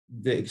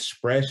the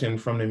expression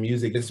from the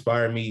music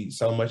inspired me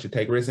so much to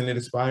take risks, and it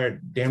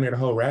inspired damn near the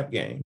whole rap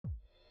game.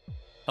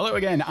 Hello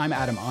again, I'm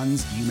Adam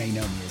Unz. You may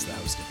know me as the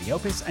host of The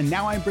Opus, and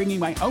now I'm bringing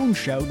my own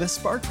show, The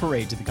Spark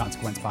Parade, to the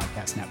Consequence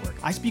Podcast Network.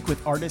 I speak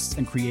with artists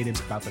and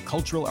creatives about the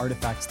cultural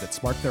artifacts that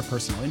spark their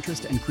personal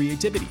interest and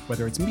creativity,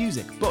 whether it's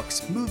music,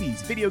 books,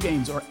 movies, video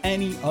games, or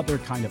any other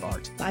kind of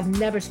art. I've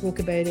never spoke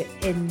about it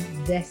in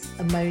this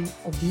amount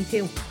of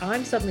detail.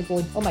 I'm suddenly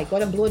going, oh my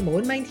God, I'm blowing my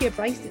own mind here,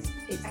 Christ.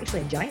 It's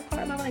actually a giant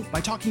part of my life.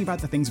 By talking about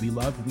the things we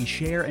love, we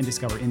share and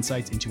discover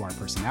insights into our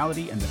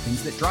personality and the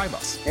things that drive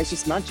us. It's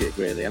just magic,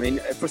 really. I mean,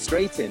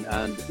 frustrating,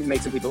 and it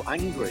makes some people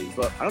angry,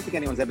 but I don't think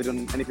anyone's ever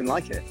done anything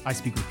like it. I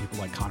speak with people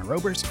like Connor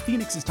Oberst,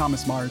 Phoenix's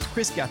Thomas Mars,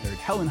 Chris Gethard,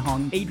 Helen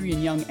Hong,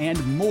 Adrian Young,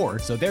 and more,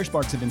 so their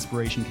sparks of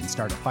inspiration can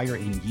start a fire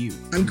in you.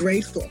 I'm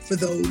grateful for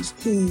those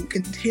who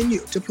continue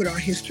to put our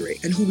history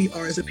and who we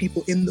are as a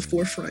people in the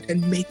forefront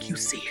and make you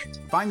see it.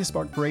 Find the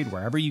Spark Parade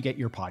wherever you get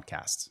your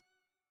podcasts.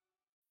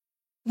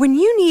 When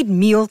you need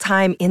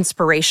mealtime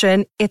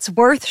inspiration, it's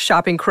worth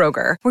shopping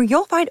Kroger, where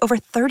you'll find over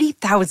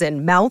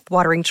 30,000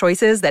 mouth-watering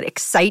choices that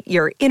excite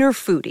your inner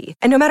foodie.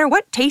 And no matter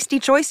what tasty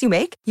choice you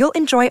make, you'll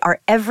enjoy our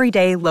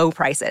everyday low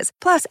prices,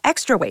 plus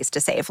extra ways to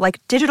save,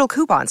 like digital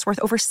coupons worth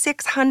over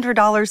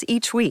 $600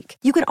 each week.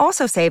 You can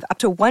also save up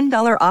to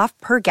 $1 off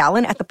per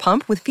gallon at the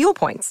pump with fuel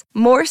points.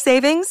 More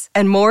savings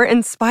and more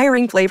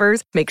inspiring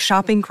flavors make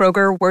shopping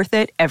Kroger worth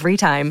it every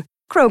time.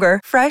 Kroger,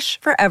 fresh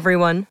for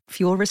everyone.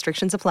 Fuel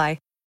restrictions apply.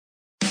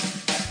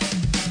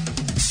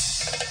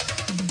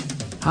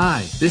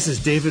 Hi, this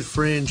is David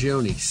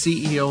Frangioni,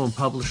 CEO and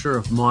publisher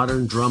of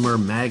Modern Drummer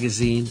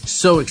magazine.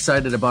 So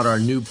excited about our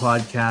new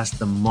podcast,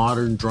 the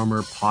Modern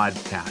Drummer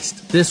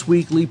Podcast. This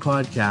weekly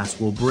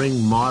podcast will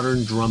bring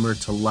Modern Drummer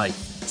to life.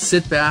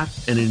 Sit back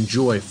and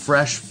enjoy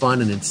fresh,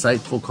 fun, and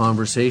insightful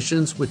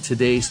conversations with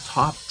today's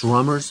top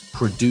drummers,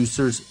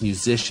 producers,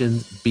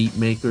 musicians, beat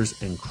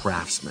makers, and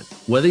craftsmen.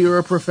 Whether you're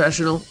a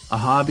professional, a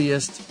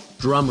hobbyist,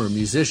 drummer,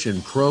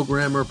 musician,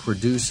 programmer,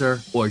 producer,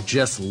 or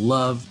just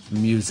love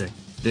music,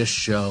 this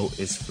show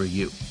is for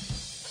you.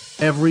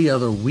 Every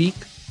other week,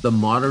 the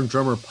Modern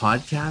Drummer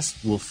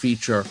Podcast will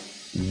feature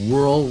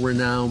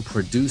world-renowned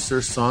producer,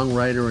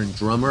 songwriter, and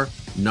drummer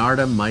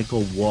Narada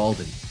Michael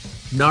Walden.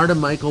 Narada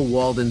Michael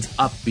Walden's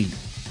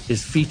Upbeat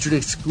is featured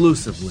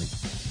exclusively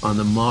on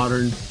the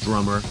Modern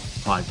Drummer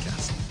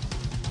Podcast.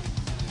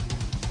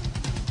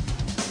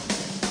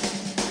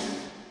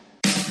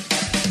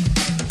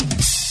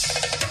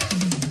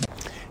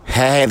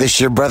 Hey, this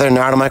is your brother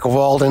Narada Michael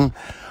Walden.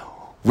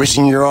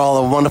 Wishing you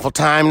all a wonderful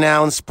time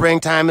now, and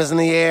springtime is in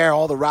the air.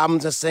 All the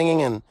robins are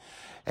singing, and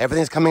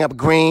everything's coming up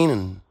green,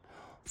 and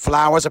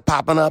flowers are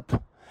popping up.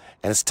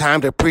 And it's time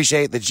to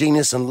appreciate the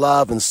genius and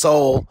love and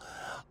soul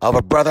of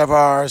a brother of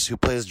ours who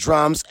plays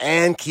drums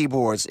and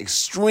keyboards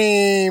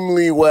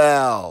extremely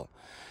well.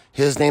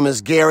 His name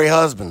is Gary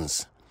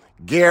Husbands.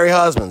 Gary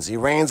Husbands. He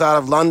reigns out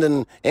of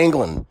London,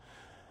 England.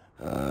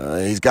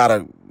 He's got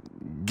a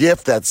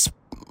gift that's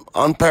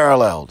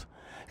unparalleled.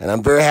 And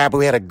I'm very happy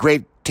we had a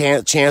great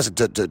chance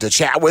to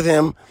chat with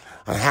him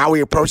on how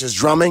he approaches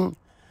drumming,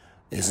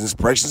 his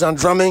inspirations on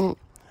drumming,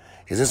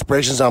 his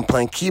inspirations on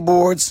playing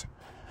keyboards,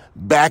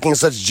 backing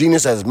such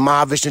genius as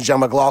Mahavishnu, John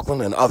McLaughlin,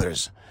 and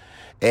others.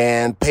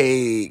 And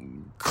pay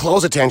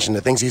close attention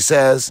to things he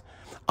says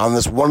on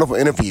this wonderful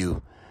interview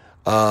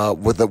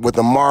with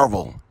the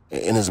marvel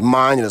in his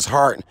mind and his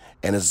heart,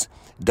 and his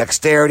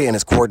dexterity and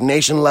his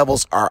coordination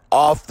levels are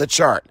off the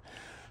chart.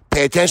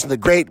 Pay attention to the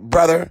great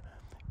brother,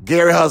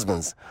 Gary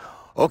Husbands.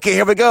 Okay,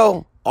 here we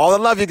go. All the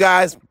love, you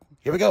guys.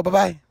 Here we go.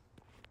 Bye-bye.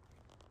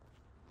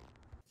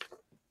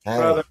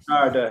 Brother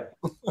Narada,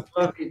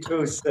 love you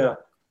too, still.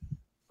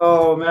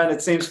 Oh, man,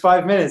 it seems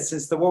 5 minutes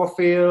since the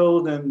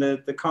Warfield and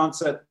the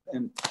concert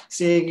and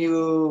seeing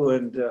you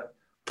and,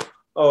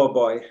 oh,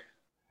 boy,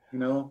 you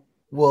know.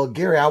 Well,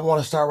 Gary, I want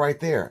to start right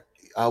there.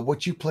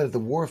 What you played at the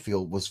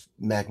Warfield was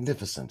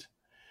magnificent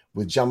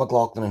with John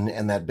McLaughlin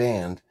and that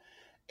band.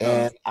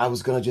 And I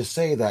was going to just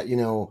say that, you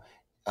know,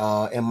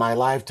 in my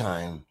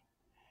lifetime,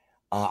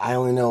 I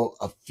only know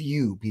a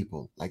few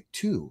people, like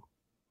two,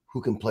 who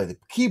can play the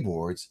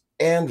keyboards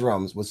and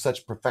drums with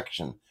such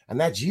perfection. And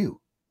that's you.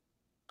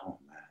 Oh,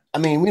 man. I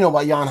mean, we know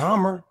about Jan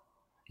Hammer.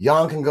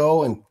 Jan can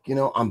go and, you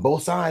know, on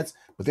both sides,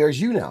 but there's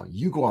you now.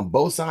 You go on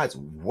both sides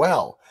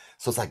well.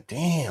 So it's like,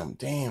 damn.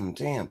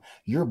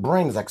 Your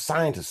brain is like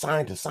scientist,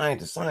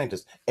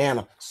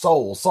 and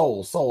soul.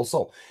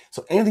 So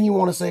anything you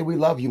want to say, we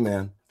love you,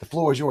 man. The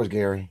floor is yours,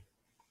 Gary.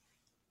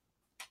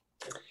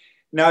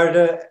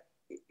 Narada,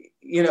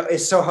 you know,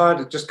 it's so hard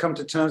to just come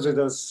to terms with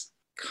those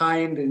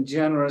kind and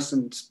generous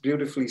and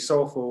beautifully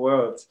soulful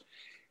words.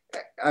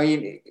 I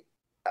mean,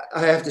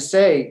 I have to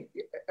say,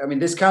 I mean,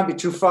 this can't be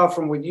too far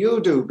from what you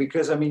do,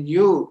 because, I mean,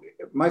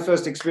 my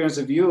first experience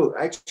of you,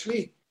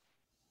 actually,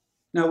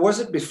 now, was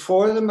it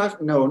before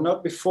no,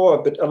 not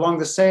before, but along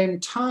the same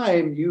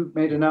time, you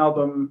made an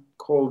album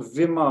called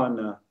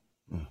Vimana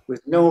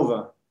with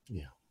Nova.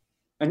 Yeah.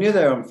 And you're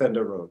there on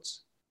Fender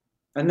Rhodes.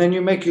 And then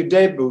you make your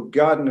debut,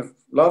 Garden of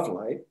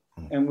Lovelight,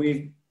 and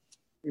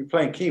you're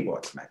playing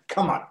keyboards, man.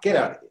 Come on, get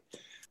out of here.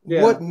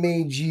 What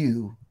made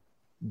you,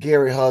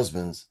 Gary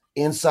Husbands,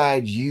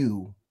 inside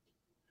you,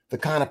 the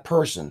kind of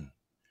person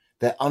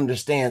that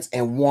understands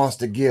and wants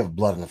to give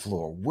blood on the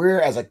floor?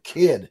 Where as a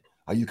kid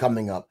are you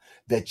coming up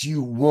that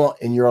you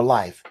want in your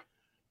life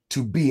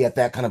to be at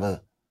that kind of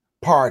a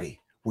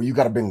party where you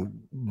got to bring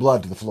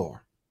blood to the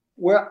floor?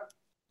 Well,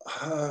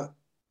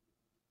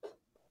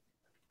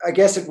 I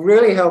guess it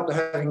really helped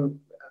having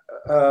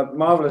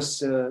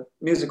marvelous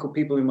musical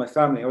people in my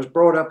family. I was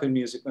brought up in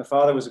music. My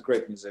father was a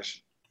great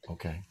musician.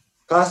 Okay.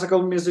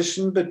 Classical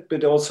musician,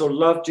 but also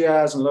loved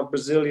jazz and loved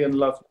Brazilian,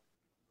 loved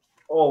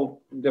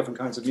all different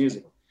kinds of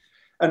music.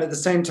 And at the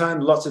same time,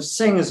 lots of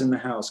singers in the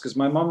house, because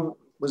my mom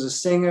was a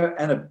singer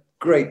and a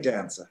great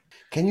dancer.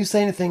 Can you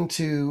say anything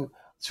to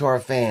our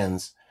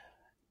fans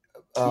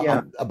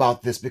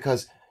about this?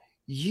 Because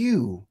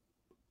you,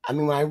 I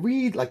mean, when I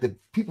read like the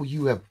people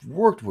you have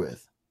worked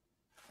with,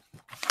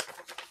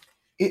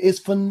 it is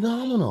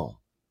phenomenal.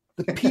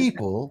 The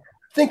people,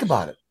 think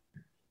about it,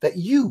 that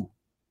you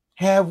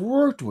have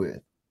worked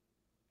with.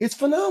 It's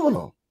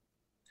phenomenal.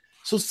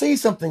 So say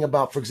something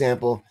about, for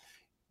example,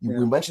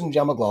 we mentioned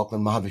John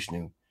McLaughlin,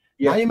 Mahavishnu.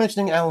 Now you're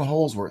mentioning Alan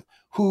Holdsworth,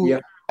 who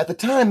at the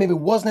time maybe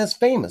wasn't as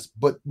famous,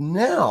 but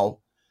now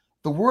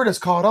the word has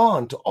caught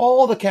on to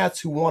all the cats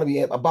who want to be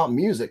about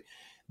music.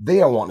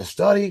 They are wanting to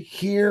study,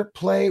 hear,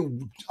 play,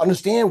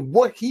 understand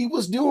what he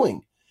was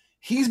doing.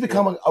 He's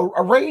become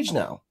a rage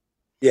now.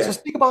 Yeah. So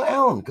speak about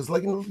Alan, because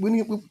like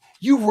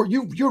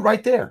you're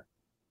right there.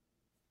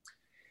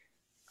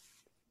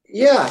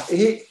 Yeah,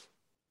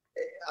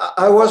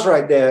 I was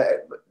right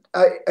there.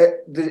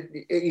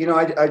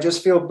 I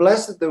just feel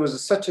blessed that there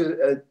was such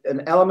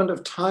an element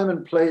of time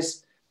and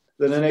place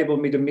that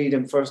enabled me to meet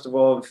him, first of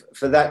all,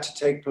 for that to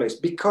take place.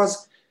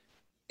 Because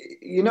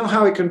you know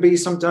how it can be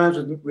sometimes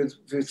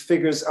with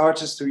figures,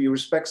 artists who you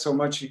respect so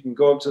much, you can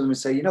go up to them and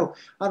say,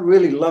 I'd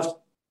really love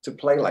to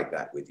play like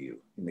that with you.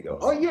 And they go,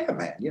 oh yeah,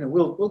 man,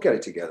 we'll get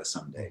it together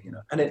someday,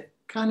 and it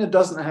kind of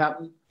doesn't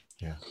happen.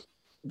 Yeah.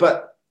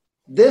 But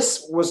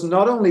this was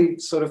not only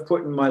sort of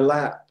put in my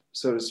lap,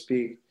 so to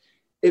speak,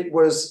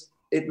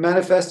 it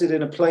manifested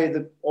in a play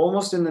that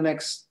almost in the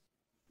next,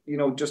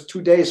 just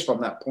 2 days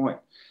from that point.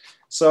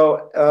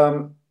 So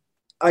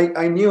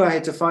I knew I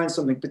had to find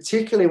something,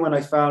 particularly when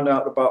I found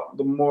out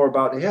more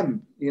about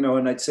him,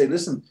 and I'd say,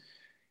 listen,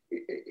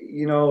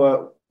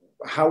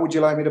 how would you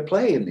like me to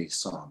play in these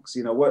songs?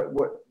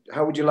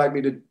 How would you like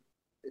me to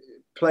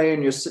play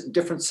in your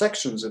different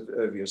sections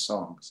of your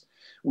songs?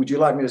 Would you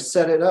like me to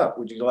set it up?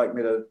 Would you like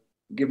me to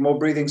give more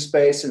breathing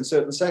space in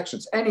certain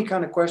sections? Any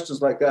kind of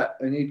questions like that.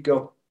 And he'd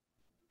go,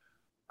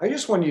 I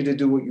just want you to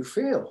do what you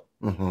feel.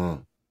 Mm-hmm.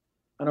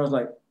 And I was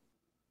like,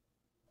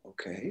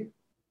 okay.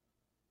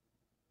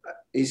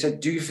 He said,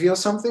 do you feel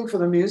something for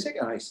the music?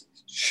 And I said,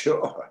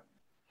 sure.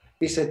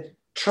 He said,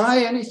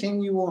 try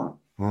anything you want.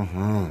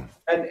 Mm-hmm.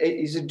 And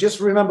he said,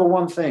 just remember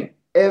one thing.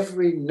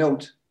 Every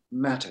note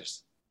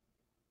matters.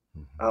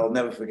 Mm-hmm. I'll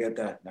never forget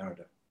that,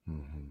 Narada.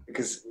 Mm-hmm.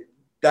 Because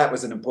that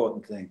was an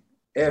important thing.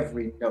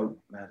 Every note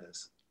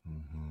matters.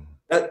 Mm-hmm.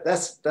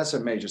 That's a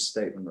major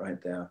statement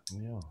right there.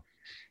 Yeah.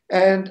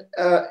 And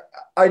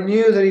I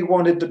knew that he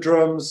wanted the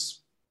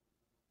drums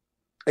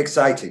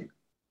exciting.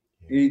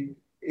 He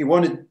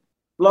wanted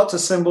lots of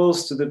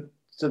cymbals to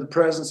the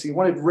presence. He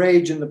wanted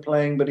rage in the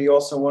playing, but he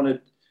also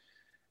wanted,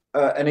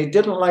 and he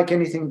didn't like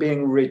anything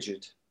being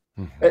rigid.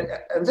 Mm-hmm.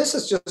 And this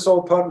is just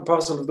all part and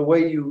parcel of the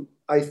way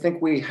I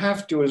think we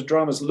have to, as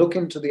drummers, look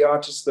into the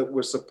artists that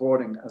we're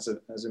supporting as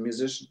a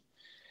musician.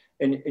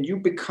 And you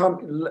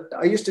become,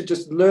 I used to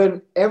just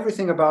learn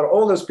everything about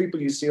all those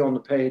people you see on the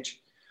page.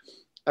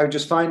 I would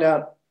just find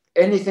out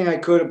anything I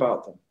could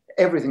about them,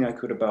 everything I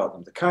could about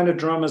them, the kind of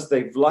drummers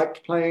they've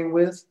liked playing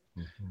with.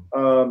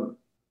 Mm-hmm.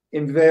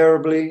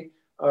 Invariably,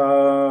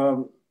 I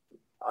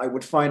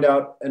would find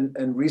out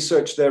and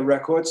research their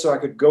records so I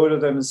could go to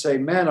them and say,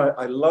 man,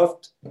 I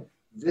loved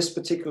this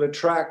particular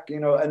track,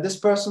 and this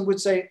person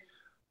would say,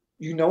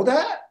 you know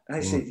that? And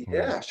I say, Mm-hmm.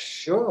 yeah,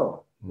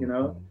 sure,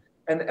 Mm-hmm.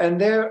 and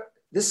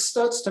this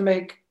starts to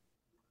make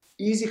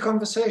easy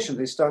conversation.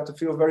 They start to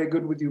feel very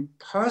good with you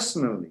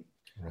personally,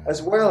 Right.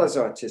 as well as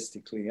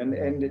artistically.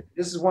 And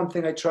this is one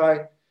thing I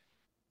try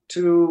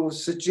to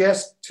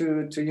suggest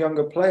to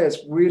younger players: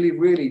 really,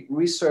 really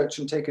research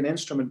and take an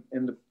instrument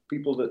in the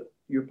people that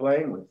you're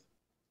playing with.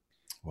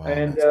 Wow,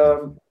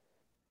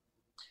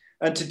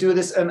 and to do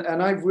this,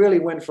 and I really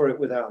went for it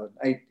with Alan.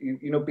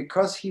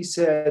 Because he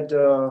said,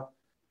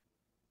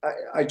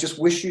 I just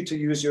wish you to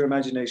use your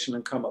imagination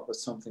and come up with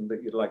something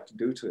that you'd like to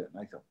do to it.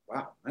 And I thought,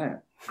 wow,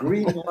 man,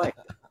 green light.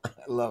 I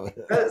love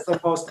it. That's the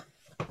most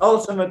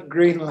ultimate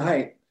green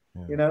light,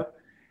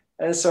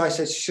 And so I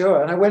said,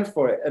 sure. And I went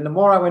for it. And the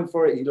more I went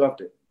for it, he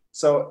loved it.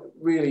 So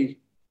really,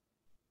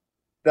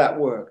 that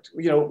worked.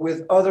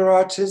 With other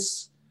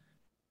artists,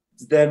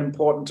 it's then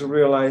important to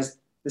realize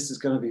this is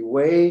going to be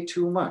way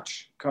too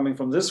much coming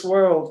from this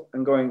world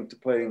and going to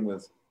playing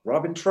with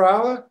Robin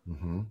Trower,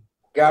 Mm-hmm.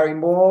 Gary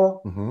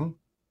Moore, Mm-hmm.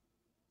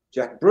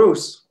 Jack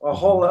Bruce, a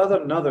whole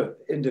another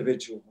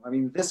individual. I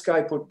mean, this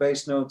guy put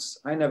bass notes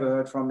I never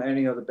heard from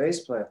any other bass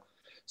player.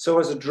 So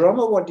as a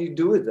drummer, what do you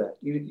do with that?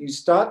 You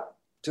start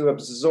to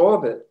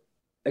absorb it.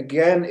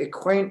 Again,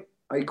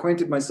 I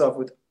acquainted myself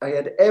with, I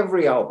had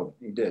every album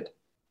he did.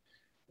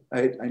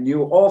 I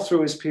knew all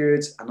through his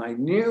periods, and I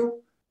knew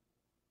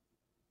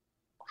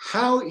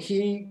how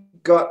he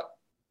got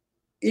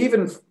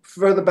even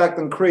further back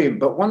than Cream.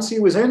 But once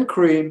he was in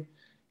Cream,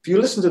 if you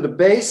listen to the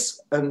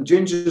bass and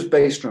Ginger's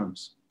bass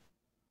drums,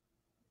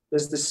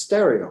 there's this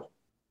stereo,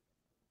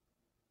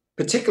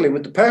 particularly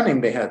with the panning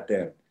they had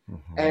there.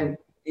 Mm-hmm. And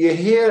you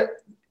hear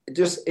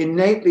just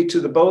innately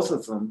to the both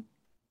of them,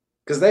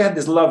 because they had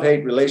this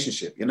love-hate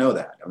relationship, you know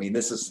that. I mean,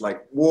 this is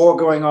like war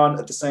going on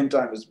at the same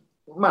time as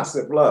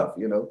massive love,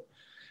 you know,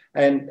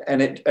 and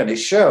it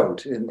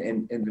showed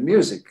in the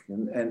music,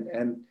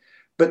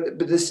 but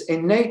this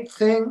innate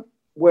thing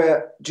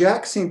where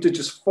Jack seemed to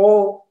just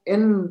fall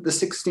in the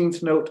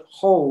 16th note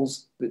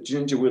holes that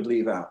Ginger would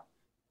leave out,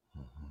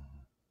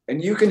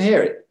 and you can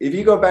hear it if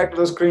you go back to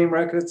those Cream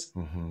records.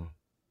 Mm-hmm.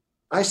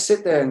 I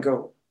sit there and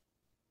go,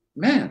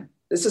 man,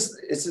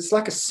 it's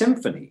like a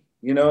symphony,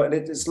 you know, and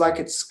it's like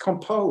it's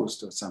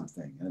composed or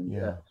something,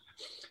 and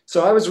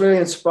so I was really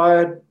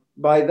inspired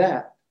by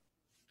that.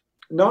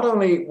 Not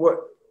only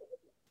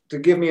to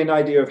give me an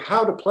idea of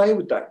how to play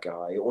with that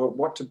guy or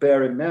what to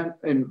bear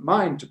in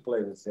mind to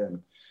play with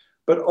him,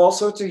 but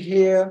also to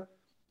hear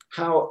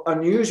how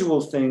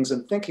unusual things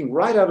and thinking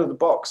right out of the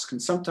box can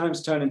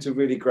sometimes turn into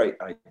really great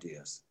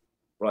ideas,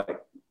 right?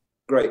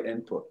 Great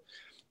input.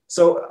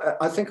 So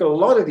I think a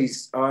lot of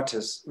these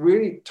artists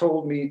really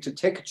told me to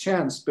take a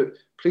chance, but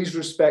please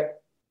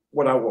respect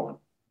what I want.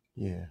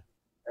 Yeah.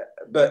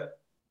 But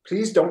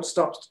please don't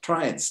stop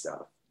trying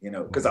stuff, you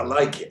know, because I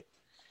like it.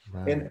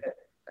 Right.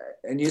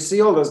 And you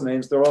see all those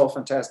names, they're all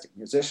fantastic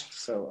musicians.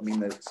 So, I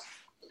mean,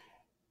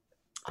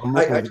 I'm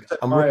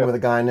working with a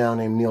guy now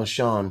named Neil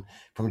Sean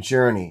from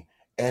Journey.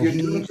 And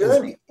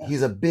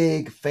he's a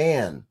big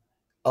fan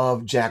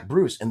of Jack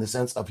Bruce in the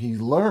sense of he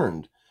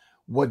learned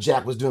what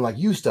Jack was doing, like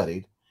you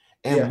studied,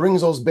 and brings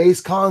those bass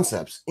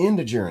concepts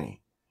into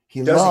Journey.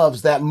 He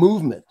loves that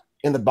movement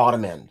in the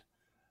bottom end,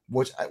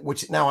 which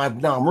now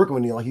I'm working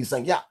with Neil. He's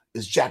saying, yeah,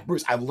 it's Jack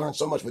Bruce. I've learned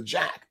so much with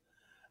Jack.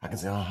 I can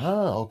say,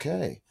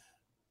 okay.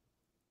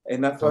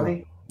 Isn't that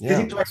funny? Did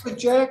he play with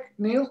Jack,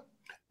 Neil?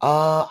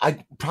 I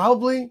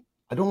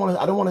don't want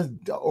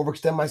to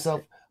overextend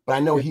myself, but I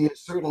know he has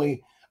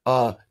certainly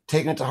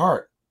taken it to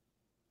heart,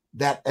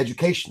 that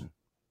education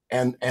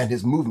and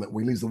his movement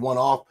where he leaves the one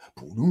off,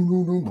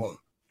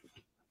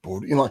 you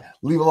know,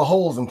 leave all the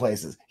holes in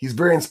places. He's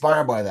very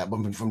inspired by that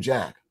from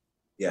Jack.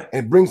 Yeah.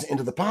 And it brings it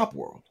into the pop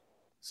world.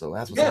 So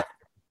that's what's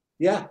happening.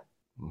 Yeah.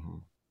 Mm-hmm.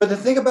 But the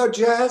thing about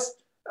jazz,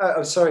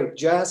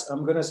 jazz,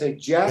 I'm going to say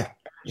Jack,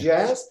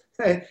 jazz,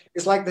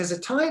 it's like there's a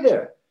tie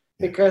there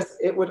because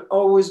it would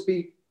always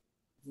be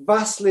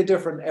vastly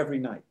different every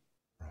night.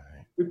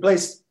 Right. We play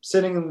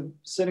sitting on,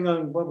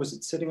 what was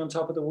it? Sitting on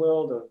Top of the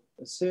World, or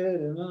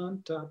Sitting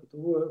on Top of the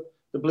World,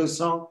 the blues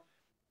song,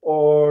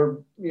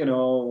 or, you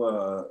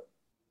know,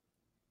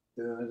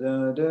 you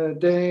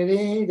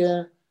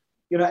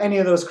know, any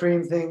of those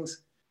Cream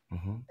things.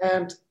 Mm-hmm.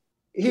 And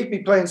he'd be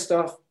playing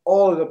stuff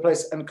all over the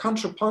place and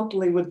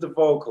contrapuntally with the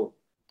vocal,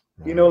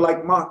 you know,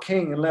 like Mark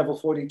King in Level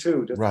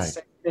 42 does the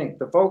same thing.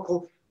 The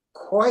vocal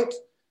quite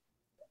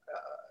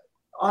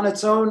on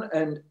its own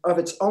and of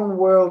its own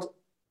world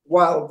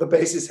while the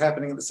bass is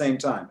happening at the same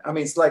time. I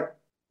mean, it's like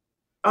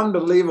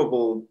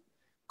unbelievable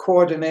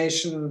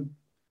coordination.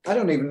 I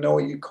don't even know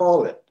what you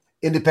call it.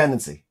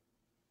 Independence.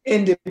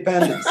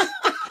 Independence.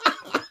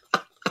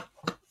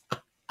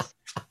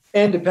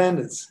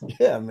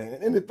 Yeah,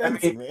 man.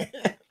 Independence, man.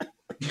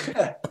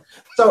 Yeah.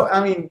 So,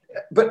 I mean,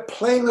 but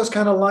playing those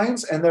kind of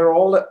lines and they're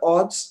all at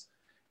odds.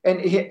 And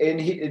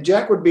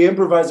Jack would be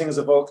improvising as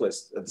a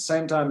vocalist at the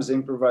same time as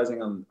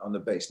improvising on the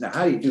bass. Now,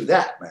 how do you do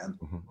that, man?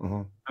 Mm-hmm,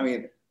 mm-hmm. I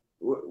mean,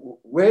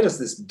 where does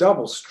this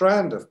double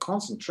strand of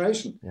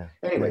concentration? Yeah.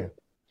 Anyway,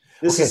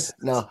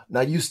 now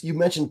you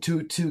mentioned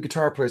two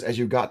guitar players as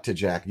you got to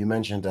Jack. You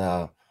mentioned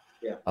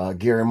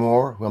Gary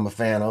Moore, who I'm a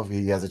fan of.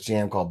 He has a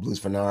jam called Blues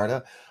for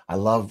Narada. I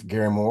love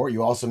Gary Moore.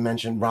 You also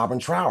mentioned Robin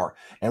Trower,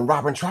 and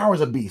Robin Trower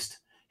is a beast.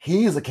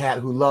 He is a cat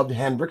who loved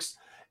Hendrix.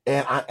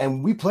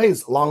 And we played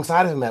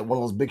alongside of him at one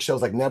of those big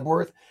shows like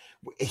Nebworth.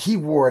 He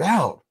wore it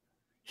out.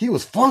 He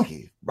was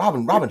funky.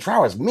 Robin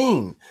Trower is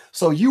mean.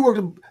 So you were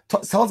to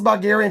tell us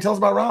about Gary and tell us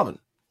about Robin.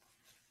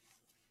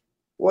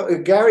 Well,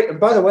 Gary, and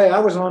by the way, I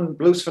was on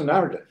Blues for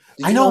Narada.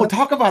 I know.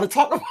 Talk about it.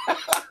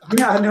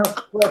 Yeah, I know.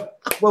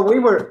 Well, we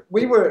were.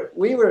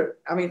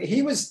 I mean,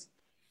 he was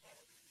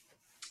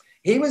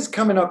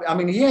coming up. I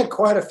mean, he had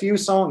quite a few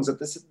songs at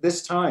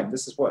this time.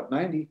 This is what,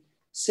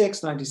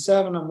 96,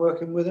 97. I'm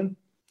working with him.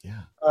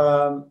 Yeah.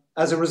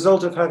 As a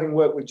result of having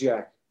worked with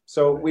Jack.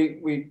 So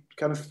we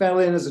kind of fell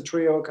in as a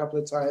trio a couple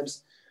of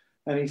times,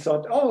 and he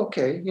thought, oh,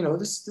 okay, you know,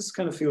 this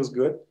kind of feels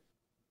good.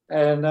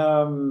 And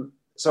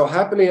so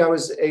happily I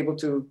was able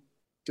to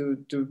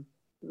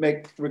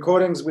make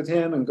recordings with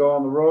him and go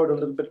on the road a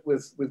little bit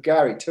with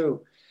Gary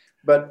too.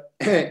 But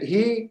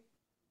he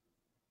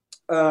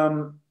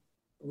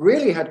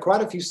really had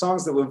quite a few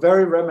songs that were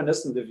very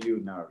reminiscent of you,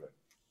 Narada.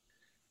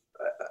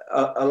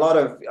 a lot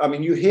of, I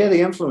mean, you hear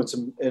the influence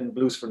in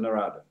blues from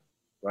Narada,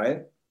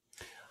 right?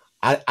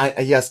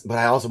 Yes, but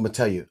I also would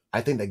tell you,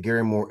 I think that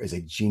Gary Moore is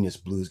a genius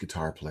blues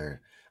guitar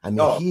player. I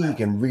mean, he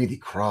can really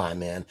cry,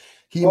 man.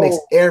 He makes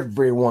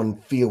everyone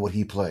feel what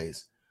he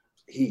plays.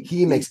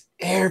 He makes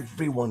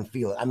everyone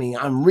feel it. I mean,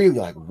 I'm really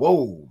like,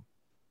 whoa.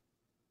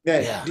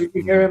 Yeah. Did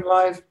you hear him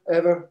live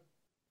ever?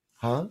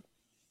 Huh?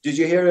 Did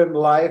you hear him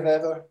live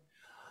ever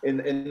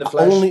in the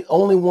flesh?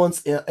 Only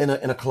once in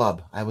a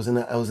club. I was in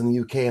the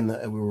UK and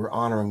we were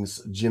honoring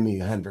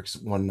Jimi Hendrix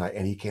one night,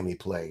 and he came and he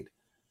played.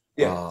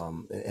 Yeah.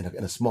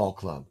 In a small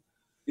club.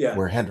 Yeah.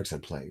 Where Hendrix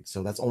had played.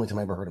 So that's the only time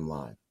I ever heard him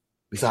live,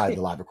 besides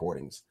the live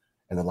recordings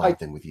and the live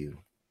thing with you.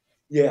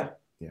 Yeah.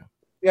 Yeah.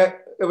 Yeah.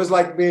 It was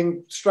like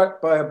being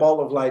struck by a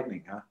ball of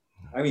lightning, huh?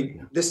 I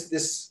mean,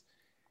 this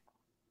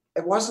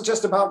it wasn't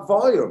just about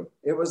volume.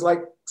 It was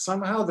like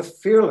somehow the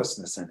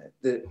fearlessness in it,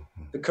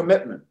 the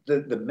commitment,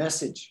 the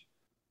message,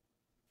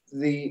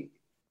 the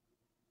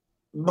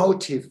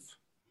motive,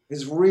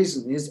 his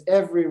reason, his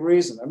every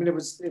reason. I mean, it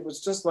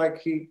was just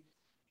like he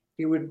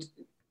would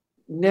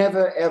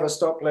never ever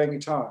stop playing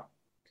guitar.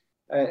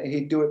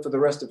 He'd do it for the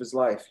rest of his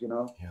life, you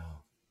know,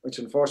 which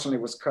unfortunately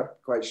was cut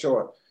quite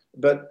short.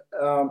 But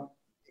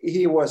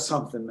he was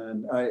something,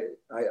 man.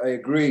 I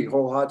agree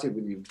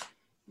wholeheartedly with you.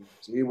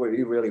 He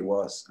really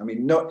was. I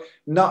mean, not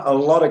a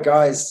lot of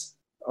guys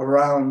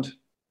around,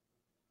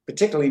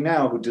 particularly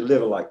now, who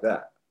deliver like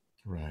that.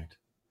 Right.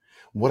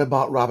 What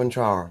about Robin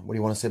Trower? What do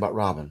you want to say about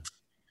Robin?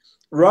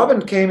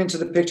 Robin came into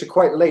the picture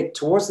quite late,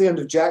 towards the end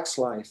of Jack's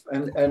life,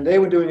 and they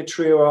were doing a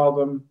trio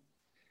album,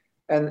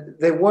 and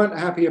they weren't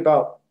happy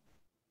about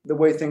the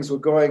way things were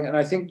going. And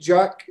I think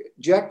Jack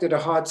did a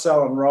hard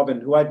sell on Robin,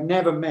 who I'd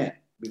never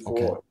met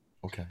before.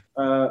 Okay.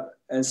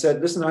 And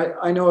said, listen,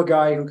 I know a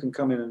guy who can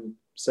come in and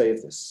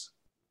save this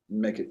and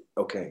make it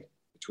okay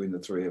between the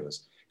three of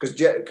us.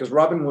 Because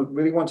Robin would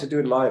really want to do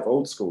it live,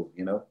 old school,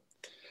 you know.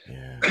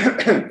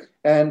 Yeah.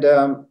 And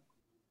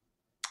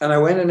I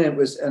went in,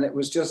 and it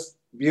was just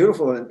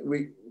beautiful. And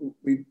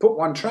we put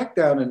one track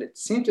down, and it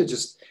seemed to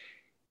just,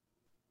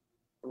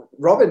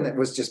 Robin, it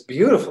was just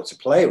beautiful to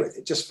play with.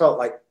 It just felt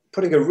like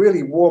putting a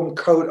really warm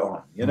coat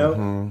on, you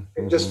know.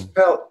 It just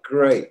felt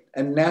great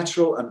and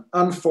natural and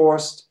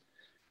unforced.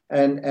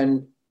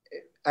 And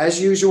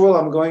as usual,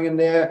 I'm going in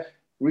there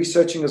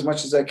researching as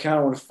much as I can.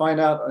 I want to find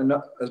out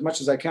as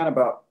much as I can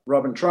about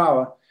Robin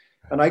Trower.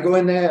 And I go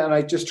in there and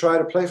I just try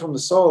to play from the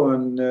soul.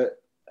 And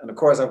of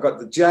course, I've got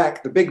the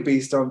Jack, the big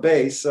beast, on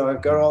bass. So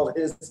I've got all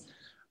his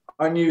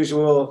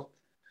unusual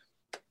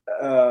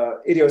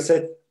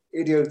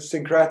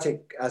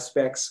idiosyncratic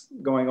aspects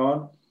going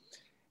on.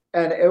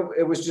 And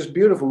it was just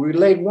beautiful. We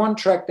laid one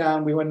track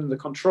down. We went into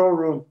the control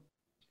room.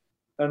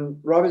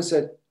 And Robin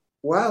said,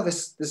 wow,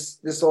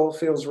 this all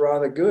feels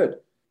rather good.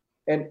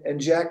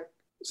 And Jack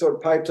sort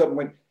of piped up and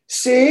went,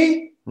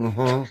 see?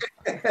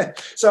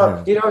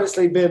 So he'd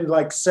obviously been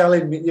like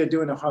selling me,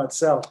 doing a hard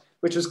sell,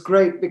 which was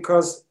great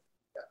because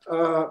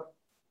I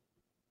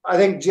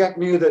think Jack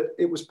knew that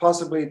it was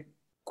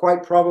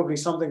quite probably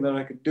something that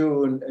I could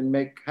do and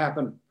make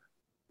happen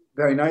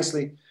very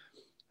nicely.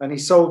 And he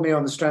sold me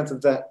on the strength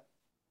of that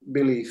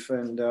belief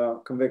and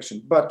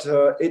conviction. But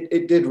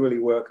it did really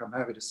work, I'm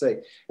happy to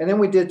say. And then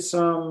we did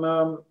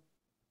some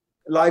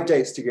live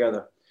dates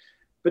together,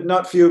 but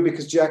not few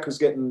because Jack was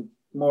getting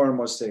more and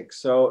more sick.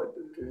 So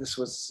this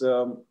was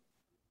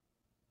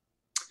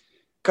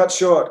cut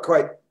short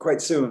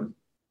quite soon.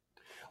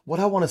 What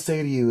I want to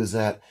say to you is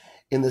that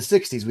in the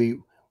 60s,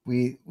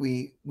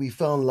 we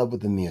fell in love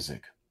with the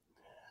music.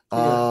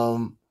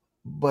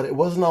 But it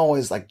wasn't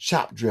always like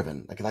chop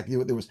driven. Like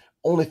there was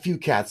only a few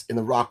cats in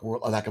the rock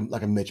world,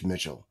 like a Mitch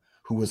Mitchell,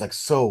 who was like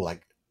so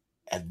like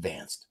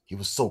advanced. He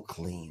was so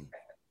clean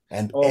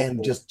and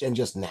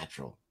just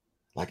natural.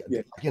 Like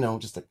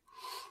just like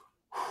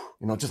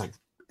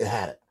it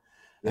had it.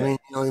 I mean,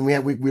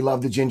 we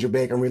love the Ginger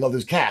Baker and we love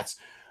those cats.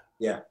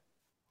 Yeah.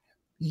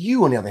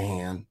 You, on the other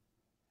hand,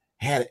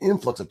 had an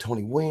influx of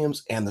Tony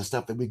Williams and the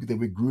stuff that we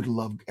grew to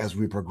love as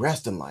we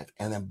progressed in life,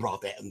 and then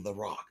brought that into the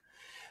rock.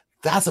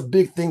 That's a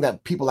big thing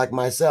that people like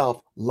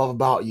myself love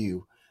about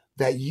you,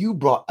 that you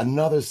brought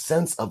another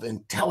sense of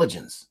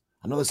intelligence,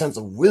 another sense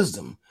of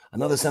wisdom,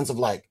 another sense of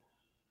like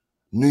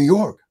New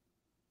York,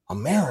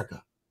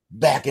 America,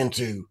 back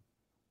into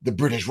the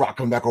British rock,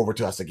 coming back over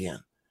to us again.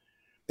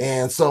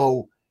 And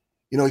so,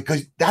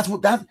 because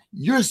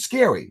you're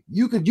scary.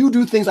 You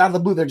do things out of the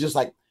blue. They're just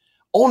like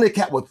only a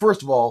cat with,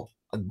 first of all,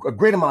 a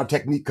great amount of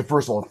technique could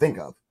first of all think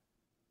of.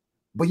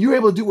 But you're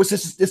able to do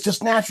it's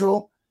just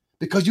natural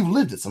because you've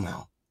lived it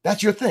somehow.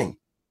 That's your thing.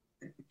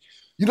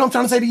 You know what I'm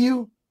trying to say to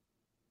you?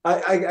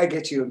 I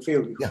get you and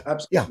feel you. Yeah.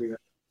 Absolutely.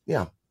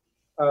 Yeah.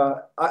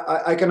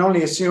 I can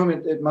only assume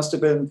it must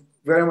have been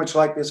very much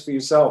like this for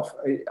yourself.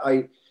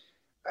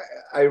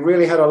 I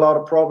really had a lot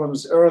of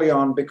problems early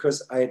on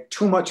because I had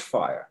too much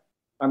fire.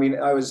 I mean,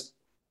 I was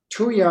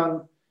too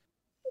young,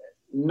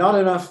 not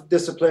enough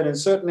discipline in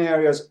certain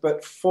areas,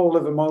 but full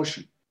of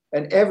emotion.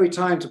 And every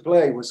time to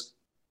play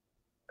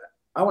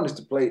I wanted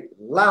to play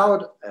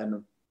loud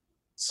and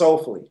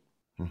soulfully.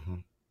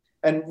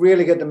 and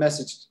really get the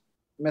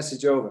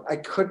message over. I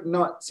could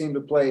not seem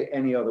to play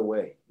any other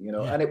way, you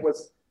know, and it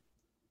was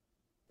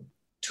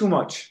too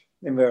much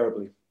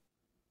invariably.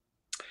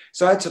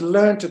 So I had to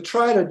learn to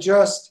try to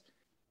just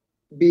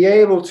be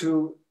able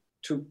to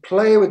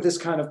play with this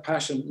kind of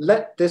passion,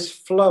 let this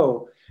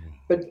flow,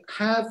 but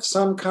have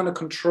some kind of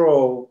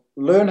control,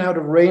 learn how to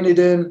rein it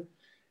in,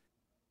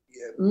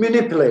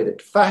 manipulate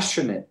it,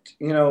 fashion it,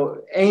 you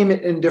know, aim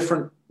it in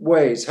different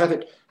ways, have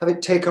it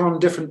take on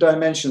different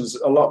dimensions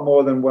a lot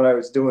more than what I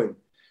was doing.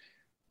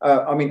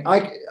 I mean,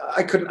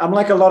 I couldn't. I'm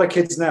like a lot of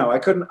kids now. I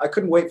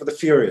couldn't wait for the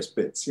furious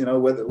bits, you know,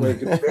 where you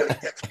could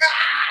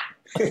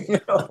really, you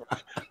know.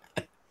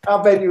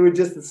 I bet you were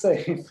just the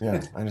same.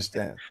 Yeah, I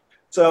understand.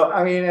 So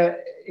I mean,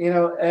 you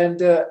know,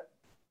 and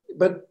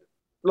but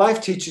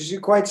life teaches you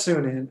quite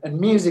soon, and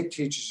music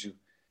teaches you.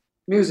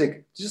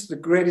 Music, just the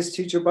greatest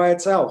teacher by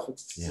itself.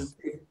 It's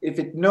if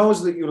it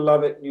knows that you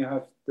love it and you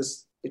have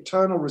this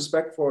eternal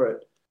respect for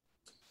it,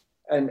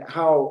 and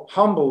how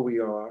humble we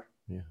are.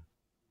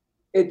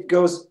 It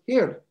goes,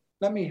 here,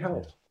 let me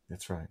help. Yeah,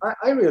 that's right.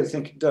 I really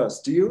think it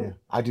does. Do you? Yeah,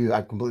 I do.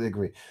 I completely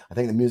agree. I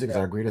think the music is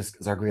our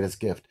greatest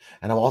gift.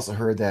 And I've also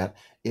heard that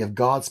if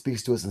God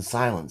speaks to us in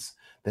silence,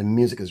 then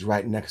music is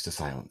right next to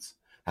silence.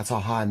 That's how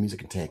high music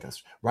can take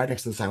us. Right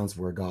next to the silence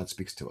where God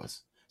speaks to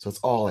us. So it's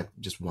all like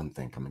just one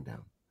thing coming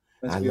down.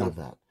 And I love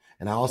that.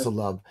 And I also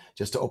love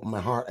just to open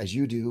my heart as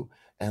you do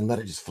and let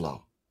it just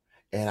flow.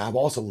 And I've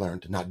also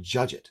learned to not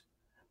judge it,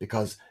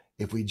 because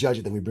if we judge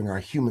it, then we bring our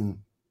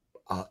human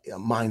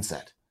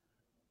mindset.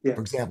 Yeah.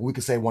 For example, we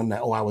could say one night,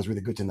 "Oh, I was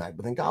really good tonight,"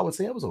 but then God would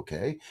say it was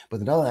okay.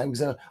 But another night we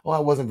say, "Oh, I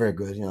wasn't very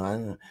good," you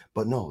know.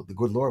 But no, the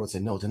good Lord would say,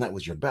 "No, tonight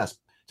was your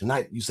best.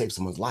 Tonight you saved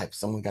someone's life.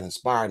 Someone got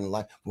inspired in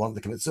life, wanted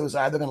to commit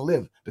suicide. They're going to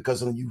live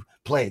because of you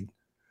played."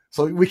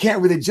 So we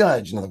can't really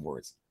judge. In other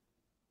words,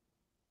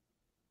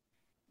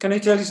 can I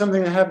tell you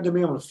something that happened to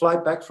me on a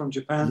flight back from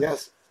Japan?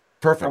 Yes,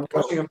 perfect.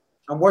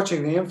 I'm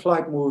watching the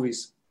in-flight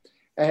movies.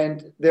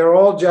 And they're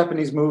all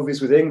Japanese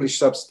movies with English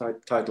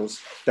subtitles.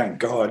 Thank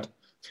God.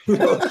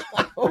 I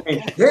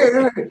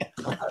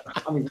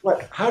mean,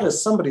 how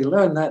does somebody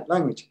learn that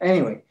language?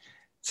 Anyway,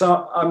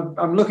 so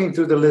I'm looking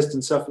through the list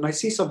and stuff, and I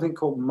see something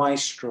called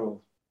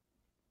Maestro.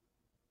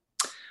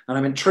 And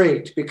I'm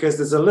intrigued because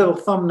there's a little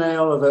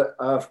thumbnail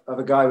of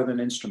a guy with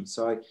an instrument.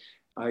 So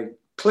I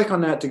click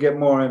on that to get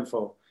more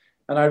info.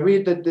 And I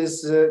read that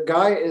this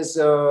guy is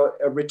a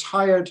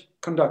retired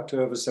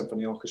conductor of a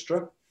symphony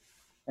orchestra.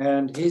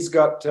 And he's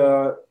got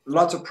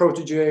lots of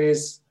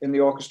proteges in the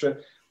orchestra,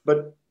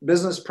 but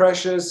business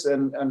pressures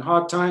and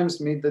hard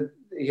times mean that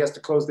he has to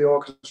close the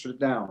orchestra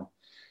down.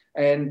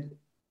 And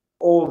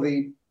all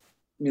the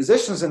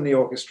musicians in the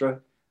orchestra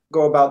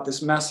go about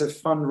this massive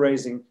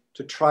fundraising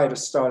to try to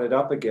start it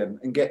up again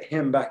and get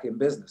him back in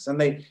business.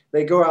 And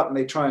they go out and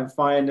they try and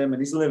find him,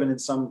 and he's living in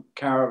some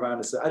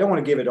caravan. I don't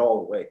want to give it all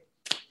away,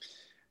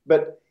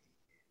 but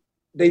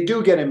they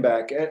do get him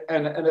back.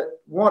 And at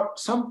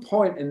some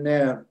point in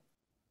there,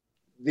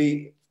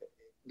 the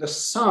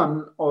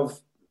son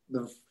of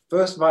the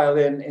first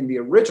violin in the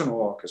original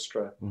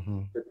orchestra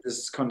that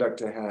this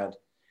conductor had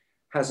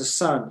has a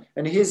son,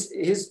 and he's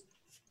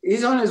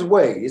on his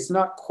way. He's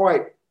not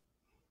quite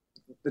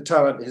the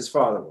talent his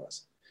father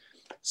was.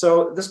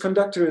 So this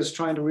conductor is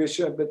trying to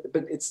reassure, but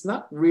it's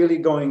not really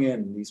going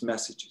in, these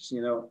messages,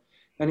 you know.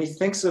 And he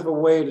thinks of a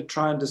way to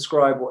try and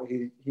describe what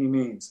he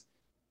means.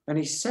 And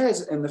he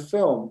says in the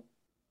film,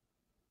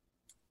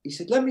 he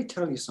said, "Let me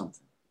tell you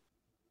something.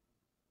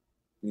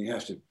 You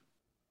have to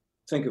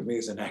think of me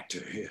as an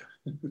actor here."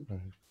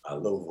 A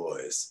low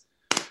voice.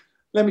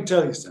 "Let me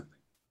tell you something.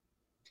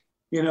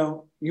 You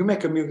know, you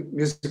make a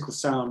musical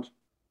sound,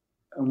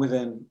 and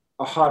within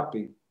a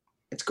heartbeat,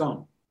 it's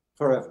gone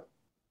forever.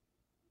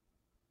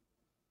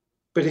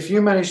 But if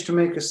you manage to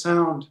make a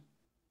sound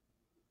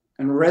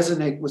and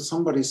resonate with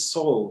somebody's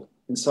soul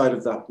inside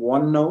of that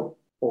one note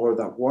or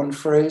that one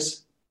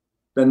phrase,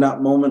 then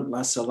that moment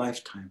lasts a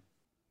lifetime."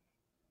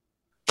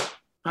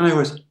 And I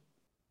was,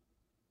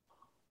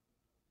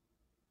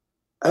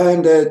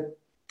 and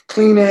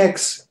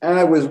Kleenex, and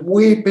I was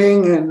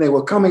weeping, and they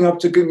were coming up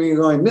to me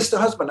going, "Mr.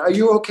 Husband, are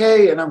you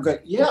okay?" And I'm going,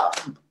 "Yeah,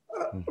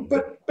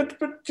 but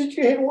did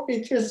you hear what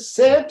he just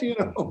said?" You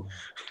know,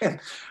 and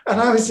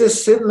I was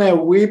just sitting there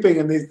weeping,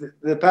 and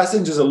the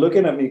passengers are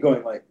looking at me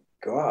going like,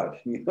 "God,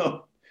 you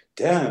know,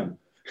 damn."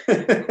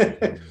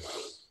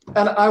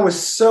 And I was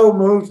so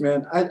moved,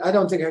 man. I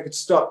don't think I could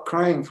stop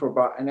crying for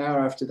about an hour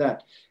after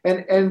that.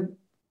 And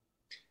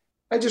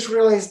I just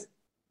realized,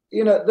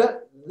 you know,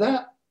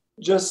 that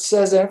just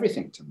says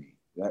everything to me.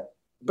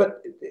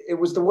 But it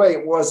was the way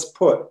it was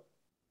put,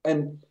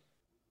 and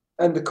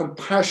the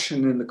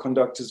compassion in the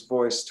conductor's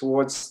voice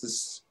towards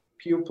this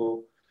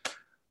pupil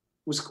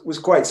was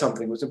quite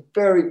something. It was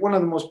one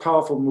of the most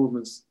powerful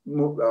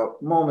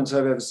moments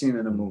I've ever seen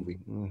in a movie.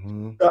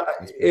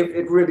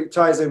 It really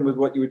ties in with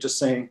what you were just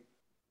saying.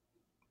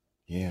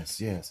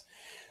 Yes.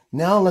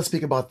 Now let's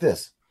speak about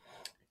this.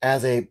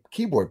 As a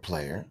keyboard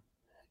player,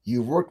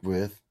 you worked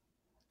with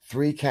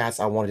 3 cats.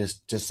 I want to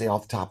just say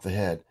off the top of the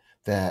head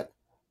that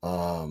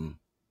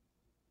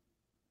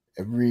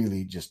it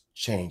really just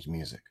changed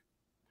music.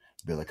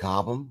 Billy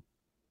Cobham,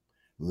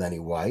 Lenny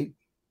White,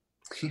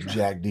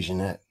 Jack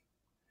DeJohnette.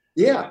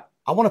 Yeah.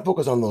 I want to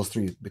focus on those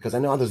three because I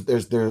know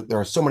there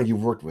are so many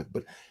you've worked with,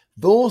 but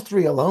those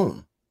three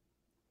alone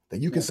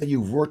that you can say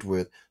you've worked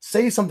with,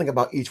 say something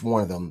about each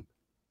one of them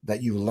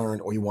that you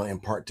learned or you want to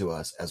impart to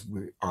us as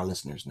our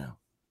listeners now.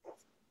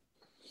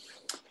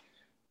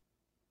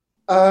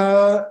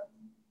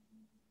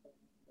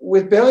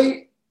 With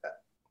Billy,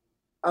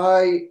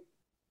 I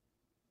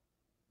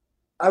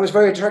was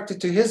very attracted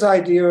to his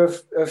idea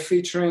of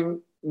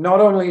featuring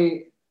not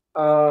only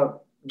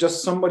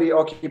just somebody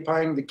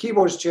occupying the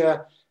keyboard's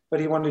chair, but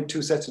he wanted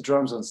 2 sets of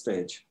drums on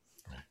stage.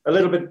 A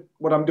little bit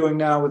what I'm doing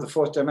now with the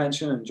Fourth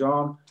Dimension and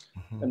John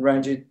and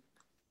Ranjit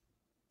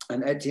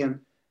and Etienne.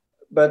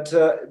 But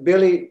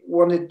Billy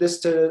wanted this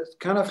to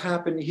kind of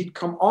happen. He'd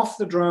come off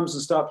the drums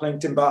and start playing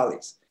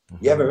timbales.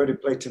 You ever heard him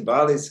play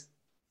timbales?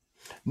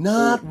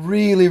 Not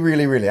really,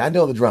 really, really. I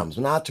know the drums,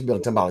 but not to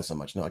build timbales so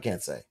much. No, I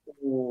can't say.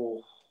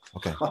 Ooh.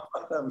 Okay.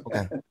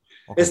 Okay.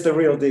 It's the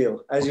real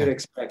deal, as you'd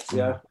expect.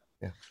 Yeah.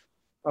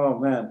 Oh,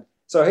 man.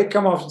 So he'd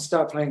come off and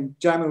start playing,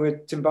 jamming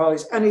with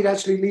timbales, and he'd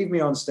actually leave me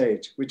on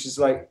stage, which is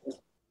like,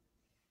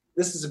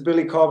 this is a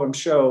Billy Cobham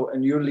show,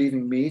 and you're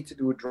leaving me to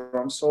do a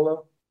drum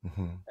solo?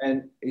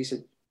 And he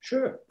said,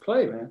 sure,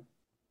 play, man.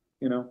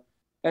 You know,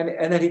 and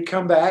then he'd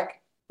come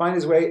back, find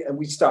his way, and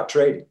we'd start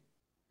trading.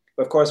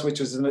 Of course, which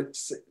was,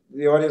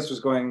 the audience was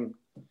going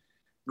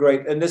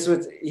great. And this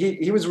was,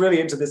 he was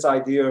really into this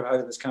idea of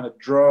having this kind of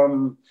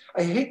drum.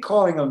 I hate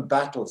calling them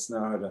battles,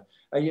 Narada.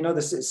 You know,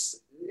 it's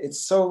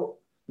so,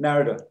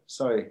 Narada,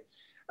 sorry.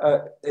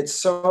 It's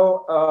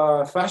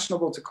so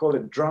fashionable to call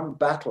it drum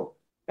battle.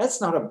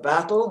 That's not a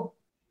battle.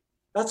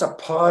 That's a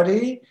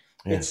party.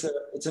 Yeah.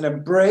 It's an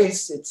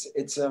embrace.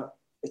 It's a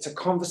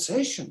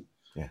conversation.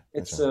 Yeah,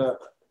 it's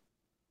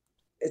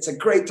a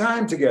great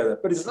time together,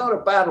 but it's not a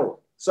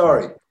battle.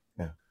 Sorry.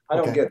 Yeah. I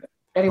don't get it.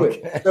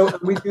 Anyway, so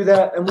we do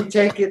that and we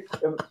take it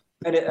and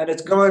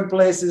it's going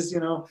places, you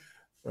know.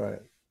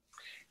 Right.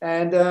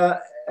 And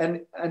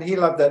he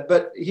loved that,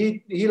 but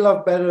he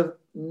loved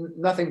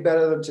nothing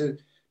better than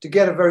to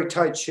get a very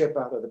tight ship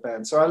out of the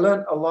band. So I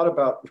learned a lot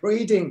about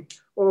reading.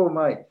 Oh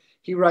my,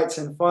 he writes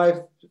in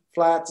 5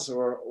 flats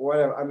or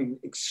whatever. I mean,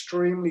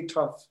 extremely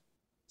tough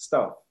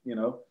stuff, you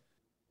know,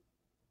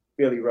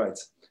 Billy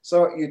writes.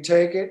 So you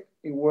take it,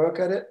 you work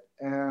at it,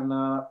 and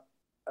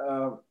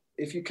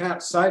if you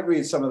can't sight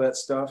read some of that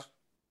stuff,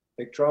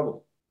 big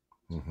trouble.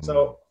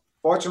 So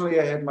fortunately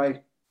I had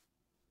my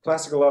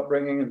classical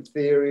upbringing and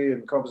theory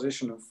and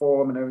composition and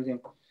form and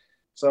everything.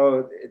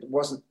 So it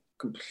wasn't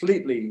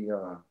completely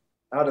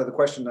out of the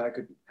question that I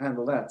could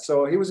handle that.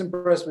 So he was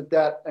impressed with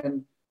that.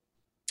 And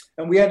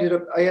I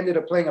ended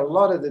up playing a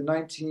lot of the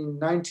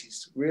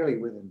 1990s really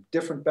with him,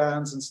 different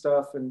bands and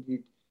stuff. And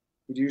he'd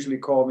usually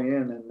call me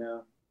in, and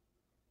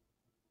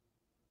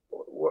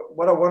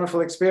what a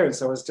wonderful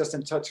experience. I was just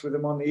in touch with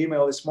him on the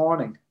email this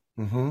morning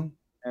and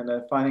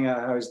finding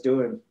out how he's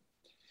doing.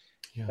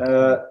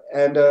 Yeah.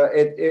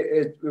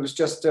 It was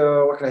just,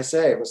 what can I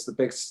say? It was the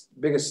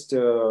biggest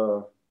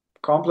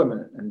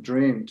compliment and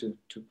dream to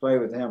play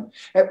with him.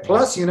 And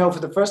plus, you know, for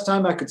the first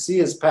time I could see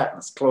his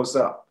patterns close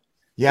up.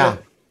 Yeah.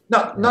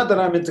 Not that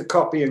I'm into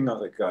copying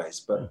other guys,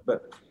 but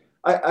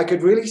I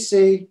could really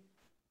see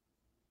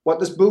what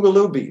this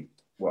Boogaloo beat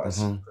was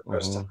for the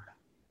first time.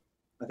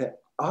 I thought,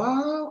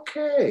 oh,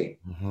 okay.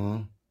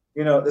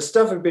 You know, the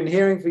stuff I've been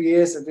hearing for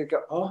years, and they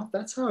go, oh,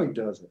 that's how he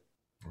does it.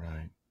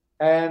 Right.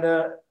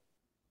 And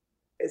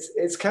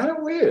it's kind of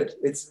weird.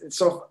 It's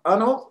so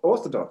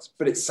unorthodox,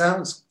 but it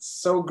sounds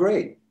so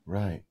great.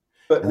 Right.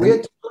 But and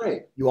weird to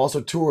play. You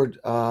also toured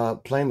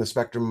playing the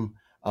Spectrum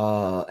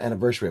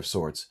anniversary of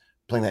sorts,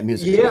 playing that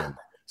music again.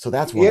 So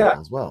that's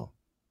wonderful as well.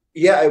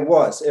 Yeah, it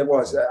was.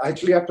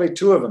 Actually, I played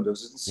 2 of them. There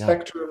was the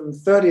Spectrum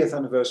 30th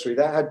anniversary.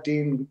 That had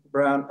Dean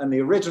Brown and the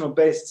original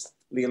bass,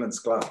 Leland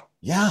Sklar.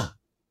 Yeah.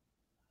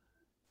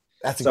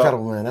 That's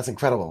incredible, man. That's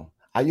incredible.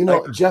 You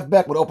know, Jeff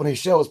Beck would open his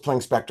shows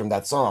playing Spectrum,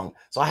 that song.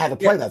 So I had to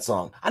play that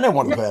song. I never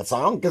wanted to play that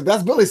song because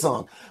that's Billy's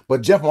song.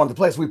 But Jeff wanted to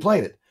play, so we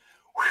played it.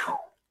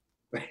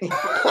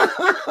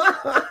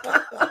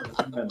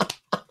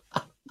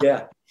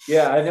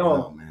 Yeah, I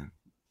know. Oh, man.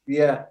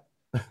 Yeah.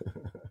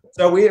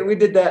 So we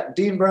did that.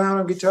 Dean Brown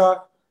on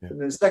guitar. In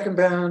the second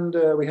band,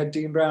 we had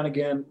Dean Brown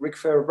again, Rick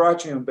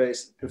Farabracci on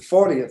bass, the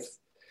 40th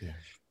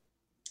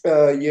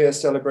year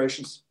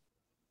celebrations.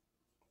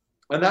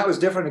 And that was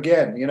different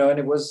again, you know, and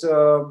it was,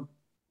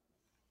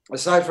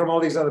 aside from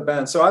all these other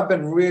bands. So I've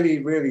been really,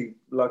 really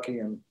lucky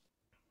and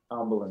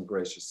humble and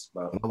gracious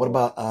about it. What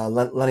about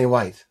Lenny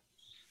White?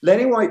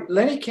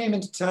 Lenny came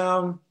into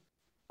town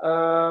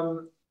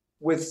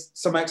with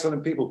some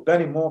excellent people.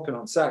 Benny Maupin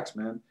on sax,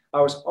 man.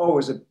 I was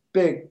always a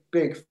big,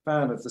 big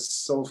fan of the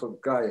soulful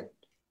guy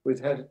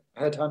with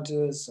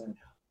Headhunters. And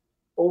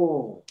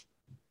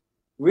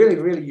really,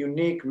 really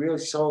unique, really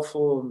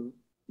soulful. And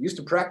used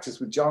to practice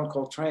with John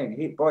Coltrane.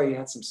 He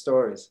had some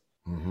stories.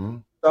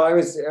 So I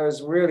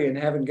was really in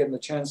heaven getting the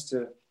chance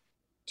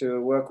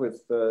to work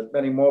with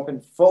Benny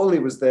Maupin. Foley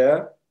was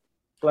there.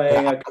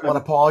 playing. I want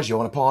to pause you. I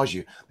want to pause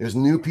you. There's a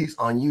new piece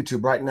on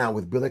YouTube right now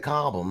with Billy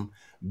Cobham,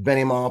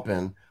 Benny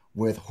Maupin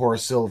with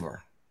Horace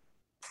Silver.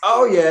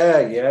 Oh yeah.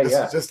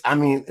 It's just, I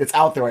mean, it's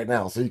out there right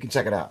now, so you can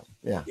check it out.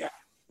 Yeah.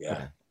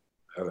 Okay.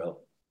 I will.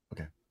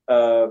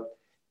 Okay.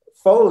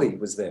 Foley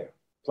was there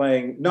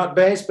playing not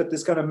bass, but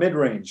this kind of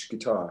mid-range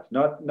guitar,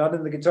 not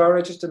in the guitar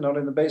register, not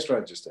in the bass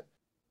register.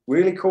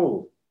 Really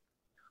cool.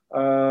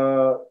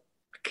 I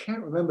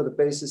can't remember the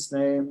bassist's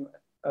name.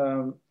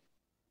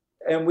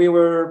 And we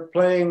were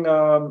playing,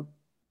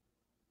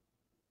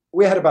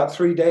 we had about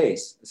 3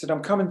 days. I said,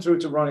 I'm coming through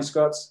to Ronnie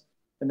Scott's,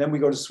 and then we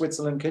go to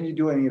Switzerland. Can you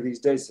do any of these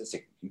days? I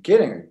said, you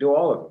kidding? I can do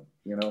all of them.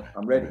 You know,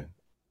 I'm ready. Right.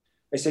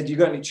 I said, you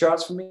got any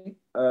charts for me?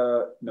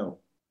 No.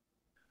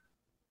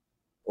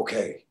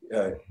 Okay.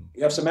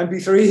 You have some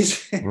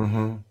MP3s?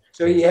 Mm-hmm.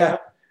 So yeah,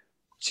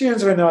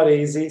 tunes were not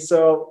easy.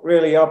 So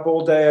really up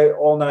all day,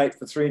 all night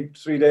for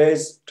three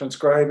days,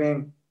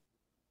 transcribing.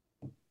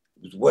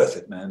 It was worth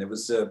it, man. It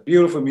was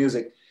beautiful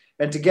music.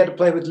 And to get to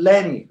play with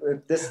Lenny,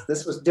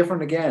 this was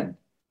different again.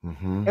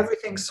 Mm-hmm.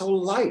 Everything's so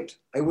light.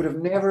 I would have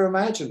never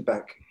imagined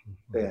back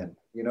then,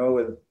 you know,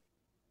 of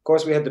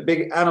course we had the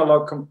big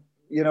analog,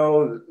 you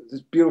know,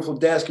 this beautiful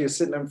desk you're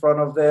sitting in front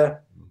of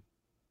there.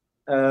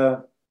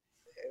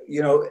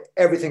 You know,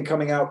 everything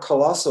coming out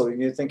colossal,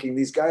 and you're thinking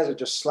these guys are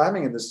just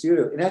slamming in the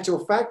studio. In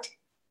actual fact,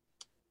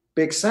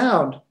 big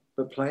sound,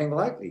 but playing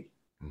lightly.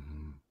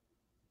 Mm-hmm.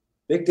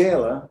 Big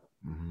deal, huh?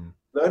 Mm-hmm.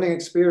 Learning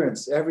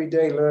experience,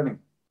 everyday learning.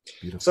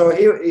 Beautiful. So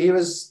he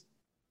was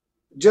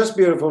just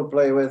beautiful to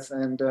play with,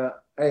 and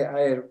I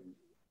had a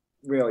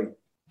really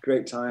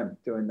great time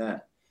doing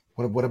that.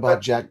 What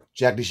about Jack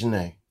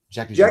DeJohnette?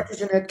 Jack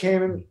DeJohnette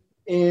came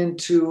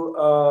into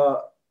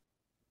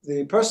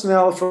the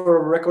personnel for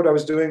a record I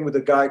was doing with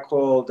a guy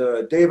called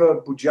Deva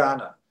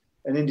Bujana,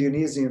 an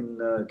Indonesian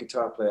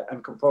guitar player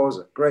and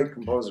composer, great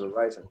composer,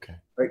 writer,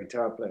 great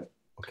guitar player.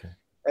 Okay.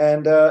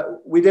 And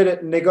we did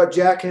it, and they got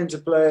Jack in to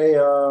play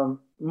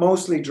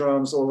mostly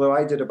drums, although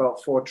I did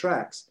about 4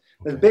 tracks.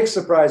 The big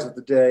surprise of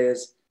the day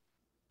is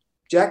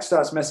Jack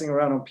starts messing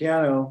around on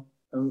piano,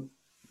 and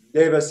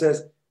Deva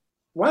says,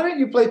 why don't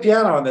you play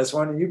piano on this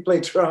one and you play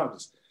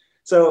drums?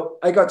 So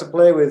I got to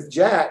play with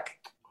Jack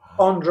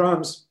on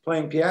drums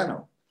playing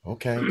piano.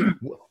 Okay.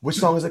 Which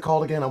song is it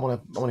called again? I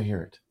want to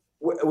hear it.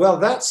 Well,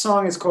 that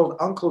song is called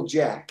Uncle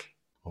Jack.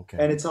 Okay.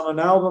 And it's on an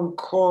album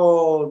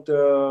called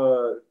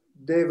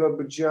Deva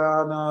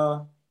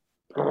Bujana.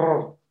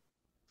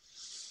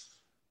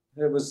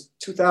 It was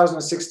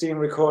 2016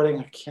 recording.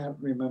 I can't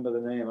remember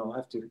the name. I'll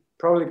have to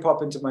probably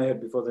pop into my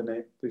head before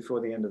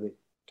the end of the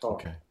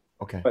talk.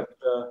 Okay. But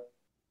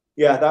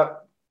yeah,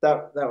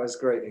 that was a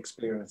great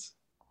experience.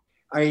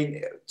 I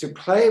mean, to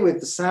play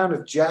with the sound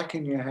of Jack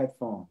in your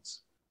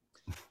headphones,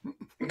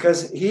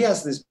 because he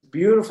has this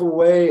beautiful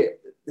way,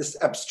 this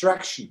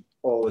abstraction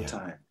all the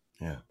time.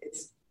 Yeah.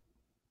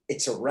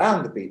 It's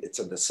around the beat.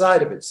 It's on the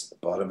side of it. It's the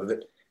bottom of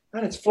it,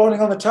 and it's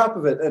floating on the top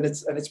of it, and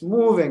it's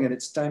moving, and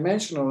it's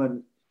dimensional,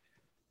 and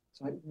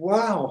it's like,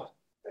 wow.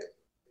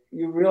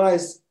 You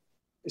realize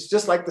it's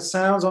just like the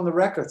sounds on the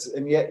records,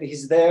 and yet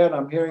he's there, and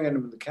I'm hearing him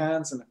in the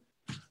cans, and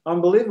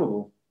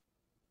unbelievable.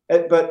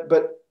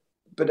 But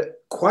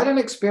quite an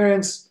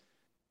experience,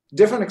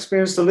 different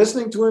experience to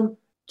listening to him,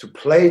 to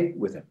play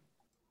with him.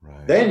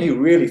 Right. Then you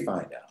really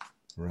find out.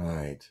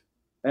 Right.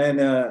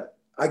 And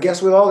I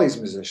guess with all these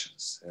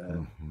musicians,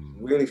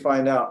 really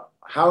find out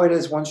how it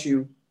is once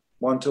you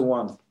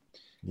one-to-one.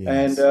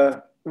 Yes.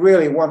 And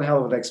really one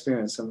hell of an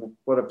experience, and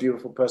what a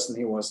beautiful person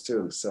he was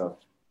too. So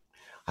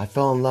I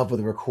fell in love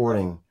with a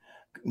recording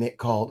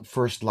called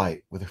First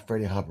Light with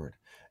Freddie Hubbard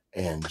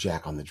and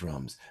Jack on the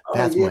drums.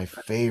 That's my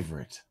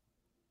favorite,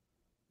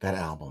 that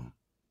album.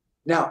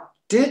 Now,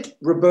 did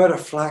Roberta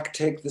Flack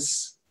take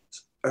this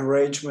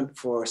arrangement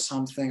for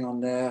something on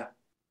there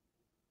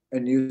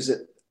and use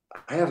it?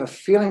 I have a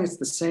feeling it's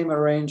the same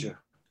arranger.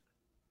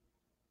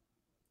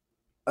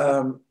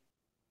 Now,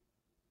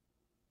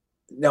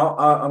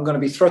 I'm going to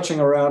be thrutching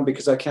around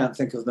because I can't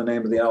think of the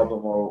name of the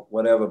album or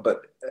whatever,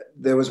 but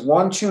there was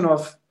one tune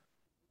off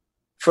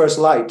First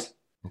Light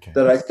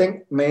that I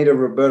think made a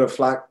Roberta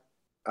Flack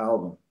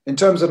album in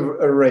terms of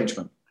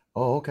arrangement.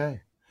 Oh,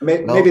 okay.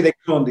 Maybe they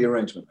cloned the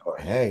arrangement.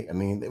 Hey, I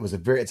mean,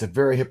 it's a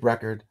very hip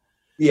record.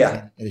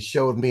 Yeah. And it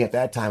showed me at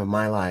that time of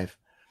my life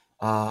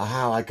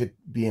how I could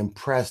be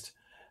impressed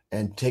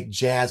and take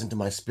jazz into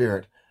my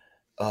spirit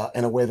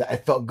in a way that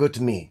it felt good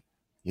to me.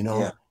 You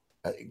know,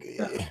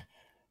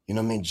 you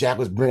know what I mean? Jack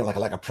was bringing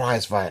like a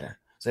prize fighter.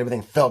 So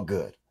everything felt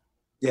good.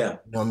 Yeah.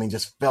 You know what I mean?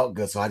 Just felt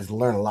good. So I just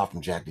learned a lot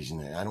from Jack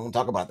DeJohnette. I don't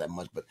talk about that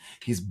much, but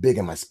he's big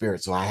in my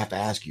spirit. So I have to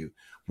ask you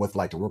what it's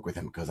like to work with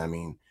him, because I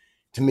mean,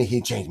 to me,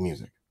 he changed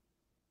music.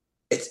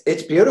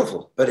 It's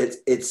beautiful, but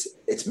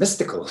it's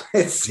mystical.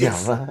 It's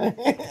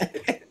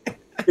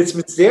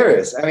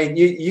mysterious. I mean,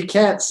 you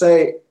can't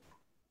say,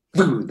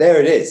 "Boo, there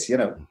it is," you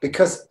know,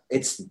 because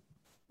it's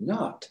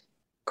not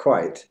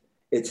quite.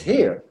 It's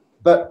here,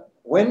 but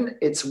when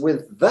it's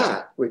with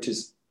that, which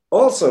is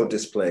also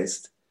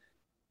displaced,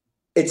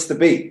 it's the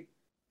beat.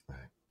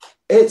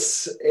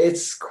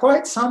 It's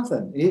quite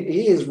something.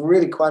 He is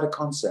really quite a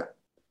concept,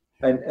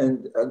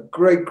 and a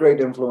great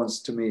influence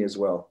to me as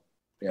well.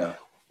 Yeah.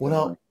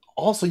 Well,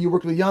 also you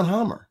worked with Jan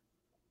Hammer.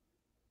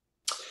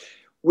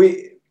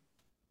 We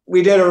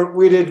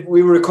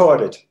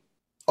recorded.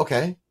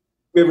 Okay.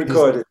 We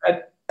recorded,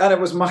 and it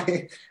was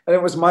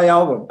my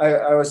album.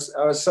 I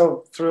was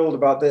so thrilled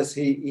about this.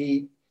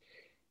 He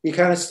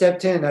kind of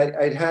stepped in.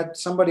 I'd had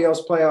somebody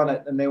else play on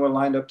it, and they were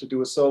lined up to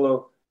do a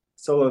solo.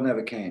 Solo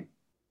never came,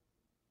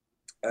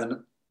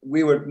 and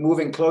we were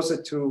moving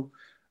closer to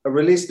a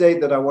release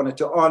date that I wanted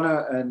to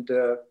honor and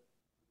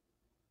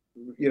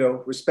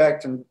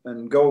respect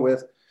and go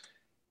with,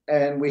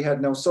 and we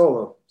had no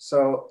solo.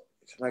 So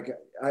like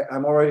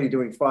I'm already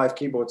doing 5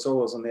 keyboard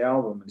solos on the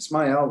album. It's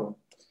my album.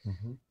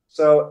 Mm-hmm.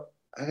 So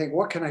I think,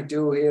 what can I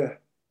do here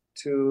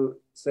to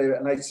say that?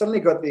 And I suddenly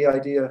got the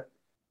idea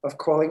of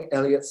calling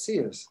Elliot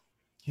Sears.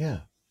 Yeah,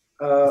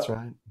 that's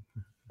right.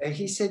 And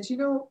he said,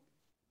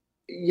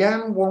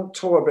 Jan won't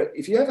tour, but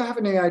if you ever have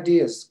any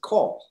ideas,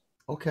 call.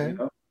 Okay.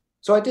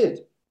 So I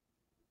did.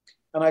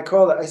 And I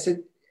called. I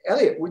said,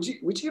 Elliot,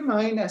 would you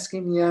mind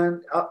asking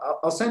Jan?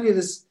 I'll send you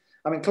this.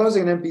 I'm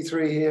enclosing an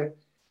MP3 here.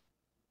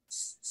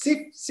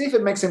 See if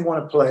it makes him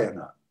want to play or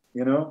not,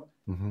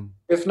 Mm-hmm.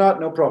 If not,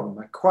 no problem.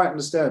 I quite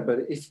understand. But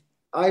if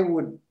I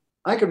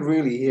could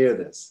really hear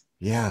this.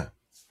 Yeah.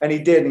 And he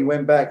did. And he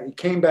went back. He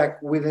came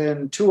back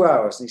within 2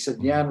 hours. And he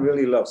said, Jan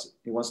really loves it.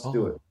 He wants to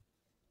do it.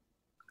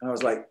 And I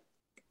was like,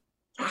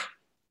 ah.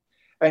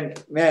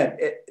 And man,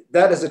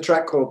 that is a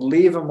track called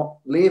Leave 'Em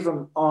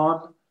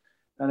On.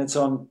 And it's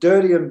on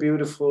Dirty and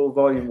Beautiful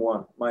Volume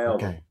 1, my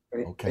album.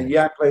 Okay. And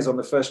Jan plays on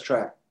the first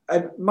track.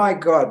 And my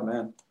God,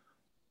 man,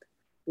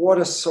 what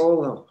a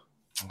solo.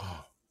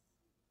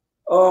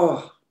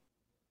 Oh,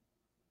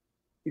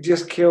 he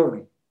just killed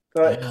me.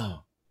 But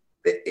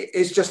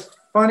it's just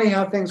funny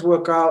how things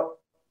work out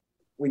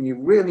when you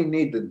really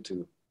need them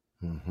to.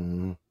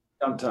 Mm-hmm.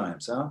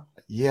 Sometimes, huh?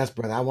 Yes,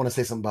 brother. I want to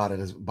say something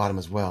about him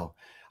as well.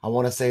 I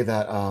want to say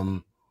that,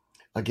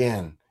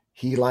 again,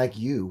 he, like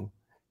you,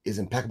 is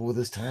impeccable with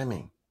his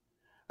timing.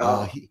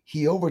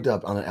 He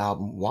overdubbed on an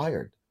album,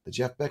 Wired, the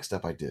Jeff Beck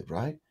stuff I did,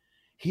 right?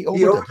 He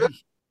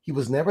overdubbed. He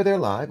was never there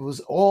live. It was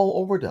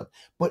all overdubbed.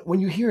 But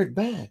when you hear it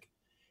back,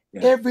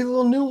 every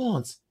little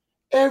nuance,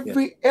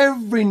 every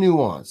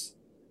nuance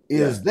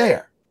is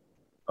there.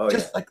 Oh,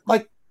 just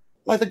like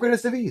the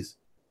greatest of ease.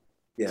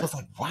 Yeah. So it's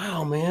like,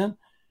 wow, man.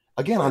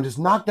 Again, I'm just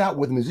knocked out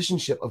with the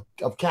musicianship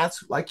of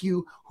cats like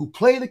you who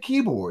play the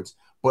keyboards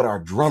but are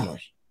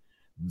drummers.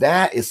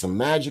 That is some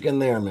magic in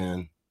there,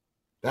 man.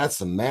 That's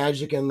some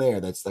magic in there.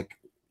 That's like,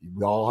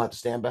 we all have to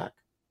stand back.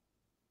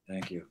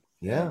 Thank you.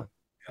 Yeah.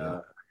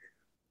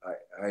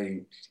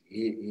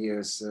 He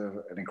is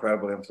an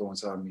incredible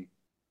influence on me.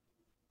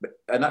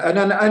 And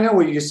I know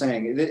what you're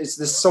saying. It's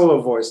this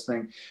solo voice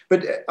thing.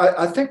 But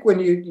I think when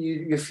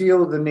you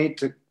feel the need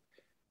to,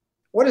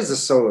 what is a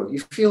solo? You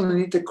feel the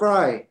need to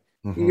cry.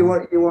 Mm-hmm. You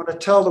want to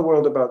tell the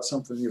world about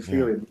something you're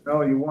feeling.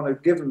 You want to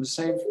give them the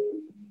same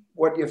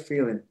what you're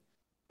feeling.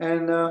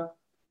 And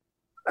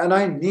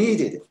I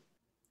needed it.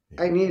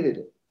 I needed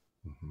it.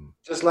 Mm-hmm.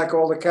 Just like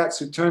all the cats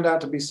who turned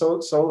out to be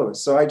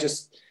soloists. So I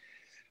just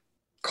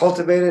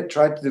cultivated it,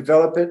 tried to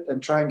develop it,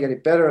 and try and get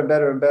it better and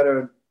better and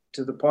better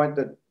to the point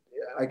that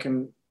I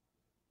can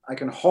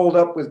hold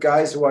up with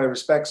guys who I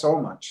respect so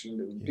much,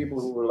 and people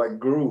who were like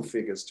guru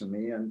figures to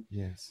me,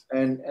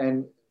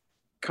 and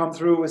come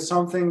through with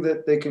something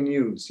that they can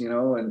use,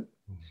 and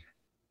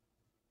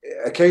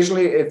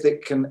occasionally if they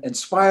can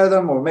inspire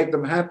them or make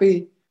them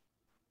happy,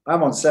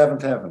 I'm on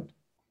seventh heaven,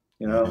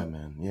 Yeah,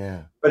 man.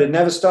 Yeah. But it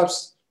never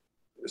stops.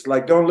 It's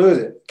like, don't lose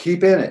it.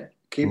 Keep in it.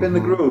 Keep in the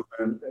groove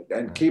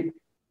and keep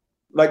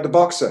like the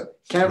boxer.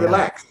 Can't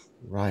relax.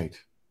 Right.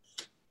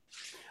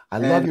 I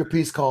love your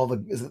piece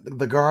called is it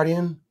The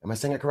Guardian? Am I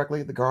saying it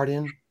correctly? The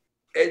Guardian?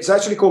 It's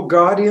actually called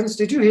Guardians.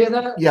 Did you hear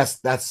that? Yes,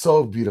 that's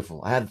so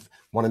beautiful. I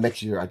want to make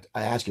sure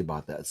I ask you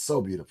about that. It's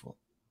so beautiful.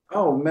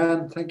 Oh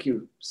man, thank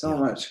you so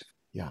much.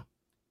 Yeah.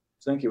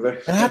 Thank you very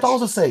much. And I have to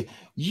also say,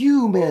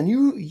 you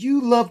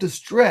love to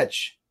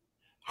stretch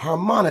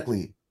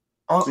harmonically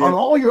on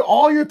all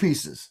your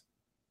pieces.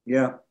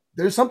 Yeah.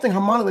 There's something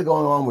harmonically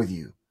going on with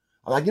you.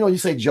 Like, you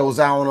say Joe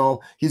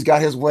Zawinul, he's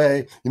got his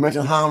way. You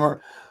mentioned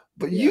Hammer,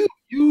 but we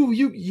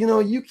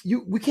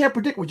can't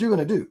predict what you're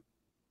going to do.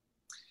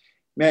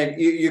 Man,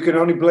 you can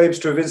only blame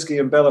Stravinsky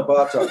and Bela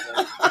Bartok.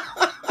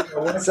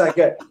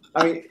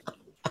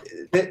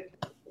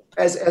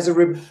 As a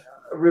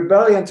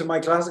rebellion to my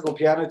classical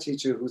piano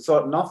teacher who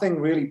thought nothing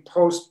really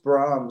post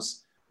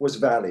Brahms was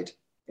valid.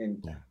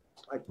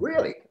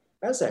 Really,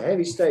 that's a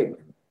heavy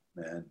statement,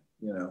 man.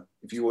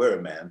 If you were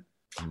a man.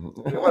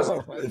 It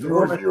wasn't. If you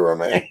were a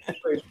man.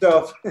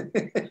 Stuff.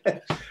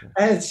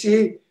 And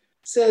she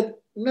said,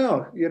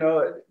 no,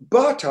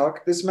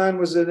 Bartok, this man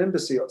was an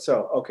imbecile.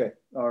 So, okay,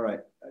 all right.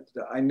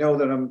 I know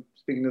that I'm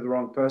speaking to the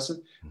wrong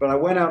person, but I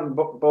went out and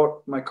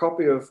bought my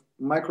copy of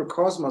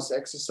Microcosmos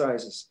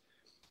exercises,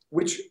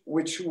 which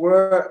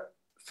were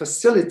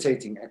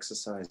facilitating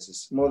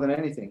exercises more than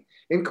anything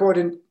in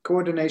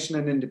coordination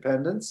and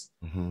independence.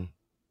 Mm-hmm.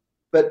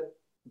 But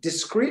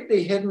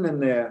discreetly hidden in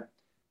there,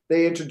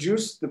 they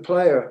introduced the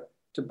player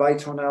to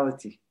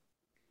bitonality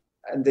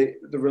and the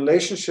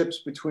relationships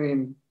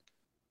between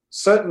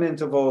certain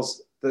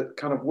intervals that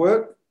kind of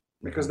work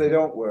because they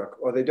don't work,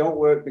 or they don't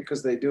work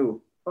because they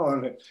do.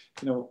 Oh, you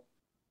know,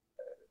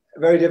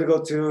 very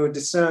difficult to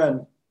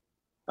discern,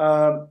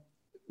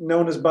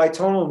 known as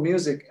bitonal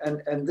music.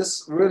 And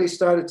this really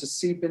started to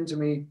seep into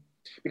me,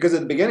 because at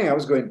the beginning I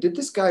was going, did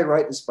this guy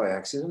write this by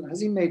accident? Has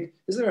he made,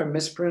 is there a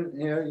misprint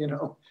here? You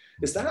know,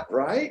 is that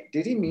right?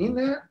 Did he mean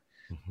that?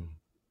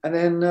 And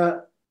then,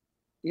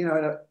 you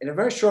know, in a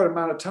very short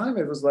amount of time,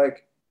 it was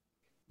like,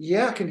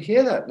 yeah, I can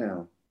hear that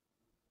now.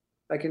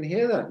 I can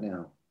hear that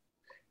now.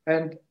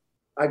 And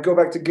I'd go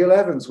back to Gil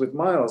Evans with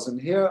Miles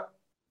and hear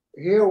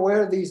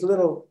where these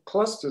little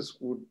clusters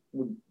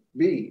would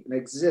be and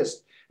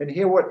exist, and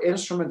hear what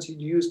instruments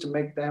he'd use to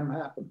make them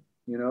happen,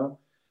 you know?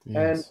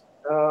 Yes.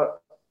 And,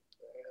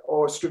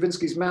 or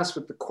Stravinsky's Mass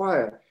with the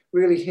choir,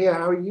 really hear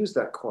how he used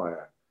that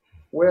choir,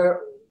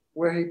 where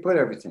he put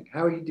everything,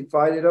 how he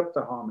divided up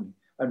the harmony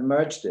and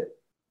merged it.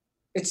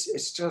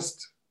 It's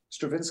just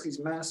Stravinsky's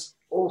Mass.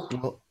 Oh,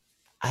 well,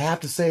 I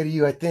have to say to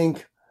you, I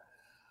think,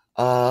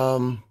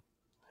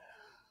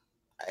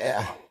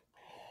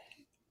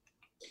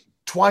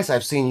 twice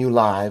I've seen you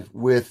live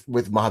with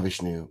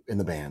Mahavishnu in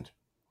the band.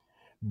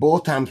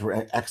 Both times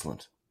were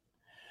excellent.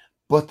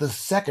 But the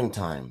second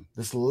time,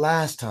 this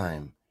last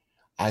time,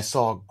 I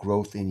saw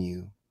growth in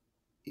you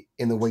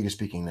in the way you're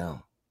speaking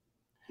now.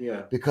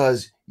 Yeah.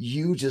 Because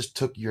you just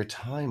took your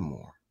time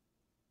more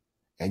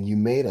and you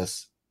made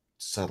us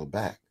settle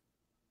back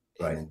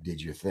and then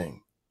did your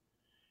thing.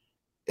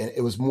 And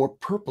it was more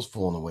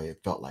purposeful in a way,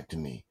 it felt like to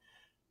me.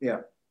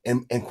 Yeah.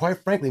 And quite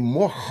frankly,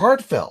 more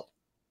heartfelt.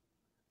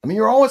 I mean,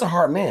 you're always a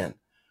heart man,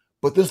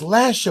 but this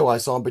last show I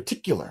saw in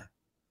particular,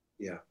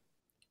 yeah,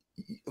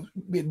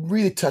 it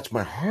really touched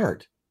my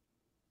heart.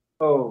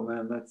 Oh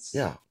man, that's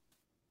what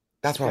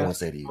I want to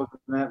say to you. More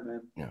than that,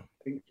 man. Yeah,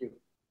 thank you.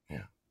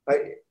 Yeah,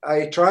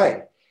 I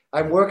try.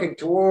 I'm working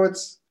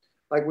towards,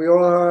 like we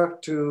all are,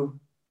 to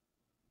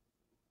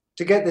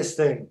get this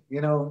thing, you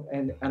know,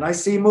 and I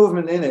see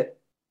movement in it,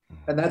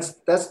 and that's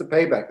the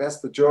payback.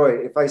 That's the joy.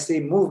 If I see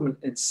movement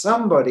in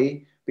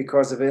somebody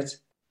because of it,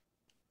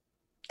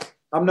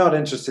 I'm not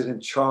interested in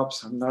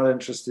chops. I'm not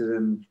interested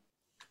in,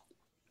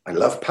 I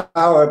love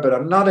power, but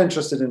I'm not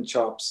interested in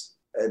chops.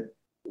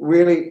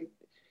 Really,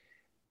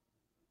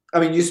 I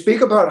mean, you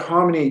speak about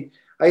harmony.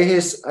 I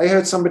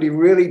heard somebody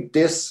really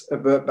diss a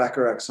Burt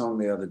Bacharach song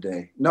the other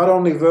day. Not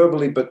only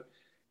verbally, but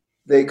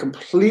they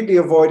completely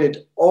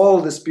avoided all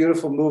this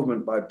beautiful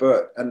movement by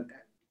Burt. And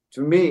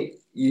to me,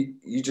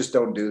 you just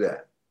don't do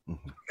that.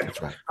 Mm-hmm.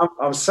 That's right.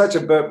 I'm such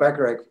a Burt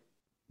Bacharach.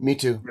 Me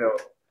too. You know,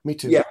 me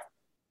too. Yeah,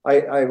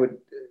 I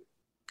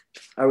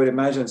would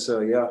imagine so.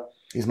 Yeah,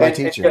 he's my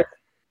teacher.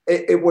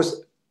 It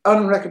was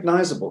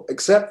unrecognizable,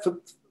 except for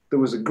there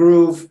was a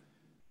groove.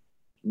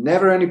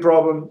 Never any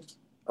problem.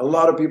 A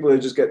lot of people are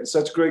just getting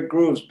such great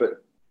grooves,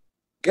 but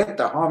get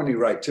the harmony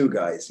right too,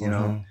 guys. You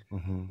know,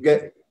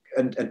 get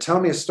and tell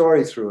me a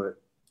story through it.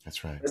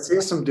 That's right. Let's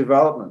hear some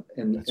development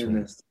in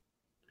this.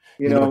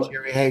 You know,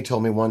 Jerry Hay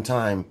told me one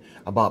time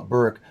about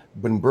Burt,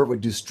 when Burt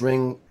would do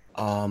string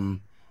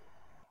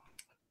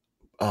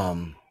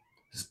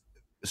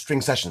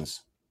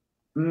sessions.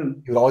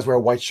 Mm. He would always wear a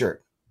white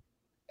shirt,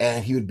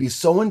 and he would be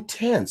so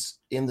intense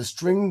in the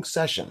string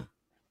session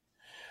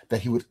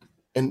that he would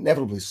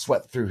inevitably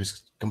sweat through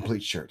his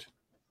complete shirt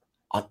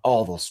on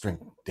all those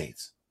string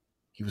dates.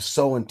 He was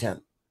so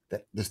intent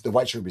that the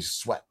white shirt would be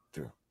sweat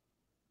through.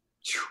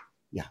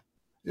 Yeah,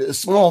 it's a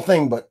small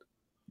thing, but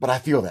I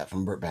feel that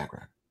from Burt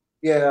Bacharach.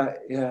 Yeah,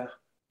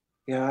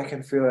 I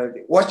can feel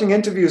it. Watching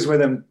interviews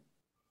with him,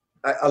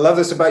 I love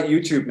this about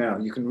YouTube now.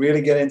 You can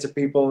really get into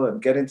people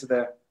and get into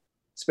their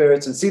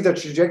spirits and see their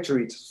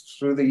trajectory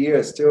through the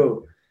years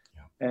too.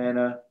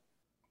 And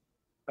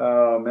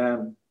oh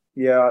man,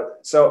 yeah.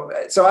 So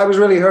I was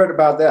really hurt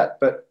about that.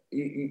 But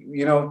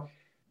you know,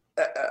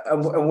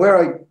 and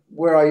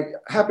where I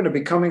happen to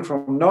be coming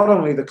from, not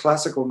only the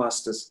classical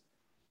masters,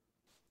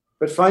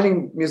 but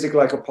finding music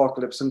like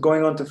Apocalypse and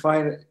going on to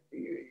find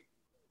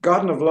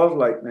Garden of Love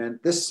Light, man.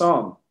 This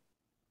song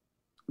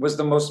was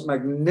the most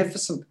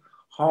magnificent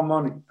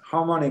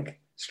harmonic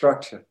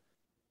structure,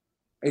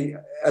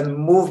 and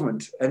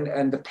movement,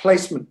 and the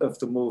placement of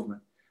the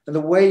movement, and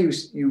the way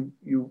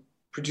you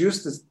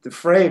produce the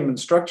frame and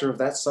structure of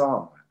that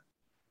song.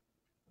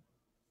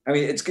 I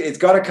mean, it's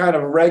got a kind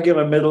of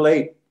regular middle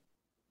eight,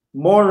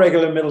 more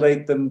regular middle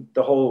eight than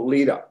the whole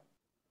lead up.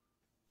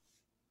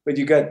 But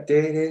you got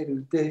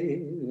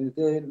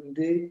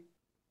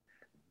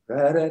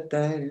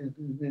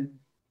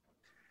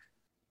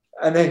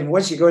and then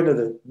once you go into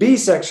the B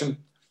section,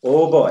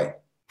 oh boy,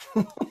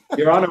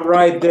 you're on a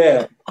ride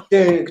there.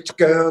 You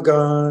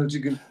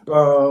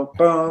know,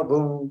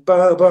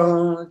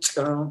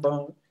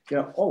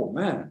 oh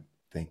man.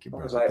 Thank you, bro.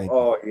 I was like,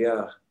 oh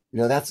yeah. You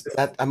know,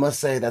 that I must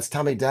say, that's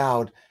Tommy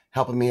Dowd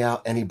helping me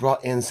out, and he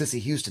brought in Cissy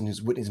Houston,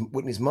 who's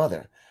Whitney's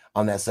mother,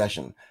 on that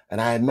session. And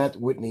I had met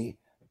Whitney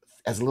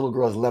as a little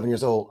girl, as 11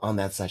 years old, on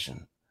that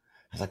session.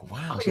 I was like,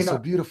 wow, she's so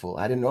beautiful.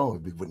 I didn't know it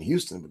would be Whitney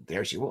Houston, but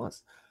there she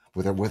was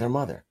with her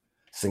mother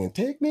singing,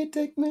 take me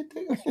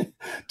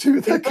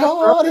to the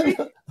garden.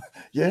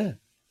 Yeah,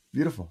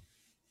 beautiful.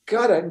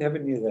 God, I never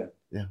knew that.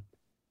 Yeah.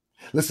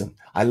 Listen,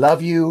 I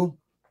love you.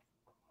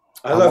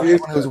 I love you.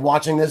 Everyone who's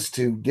watching this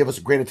to give us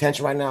great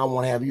attention right now. I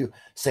want to have you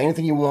say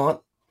anything you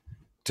want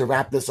to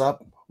wrap this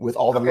up with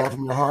all the love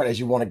from your heart as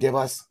you want to give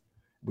us.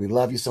 We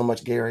love you so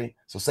much, Gary.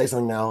 So say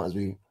something now as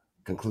we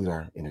conclude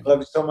our interview. Love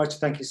you so much.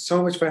 Thank you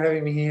so much for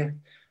having me here.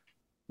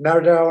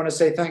 Narada, I want to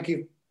say thank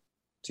you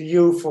to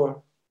you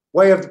for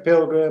Way of the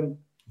Pilgrim.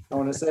 I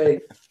want to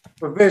say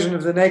for Vision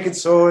of the Naked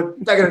Sword.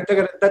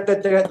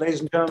 Ladies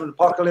and gentlemen,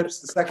 Apocalypse,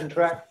 the second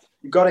track.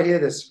 You've got to hear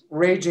this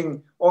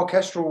raging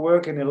orchestral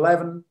work in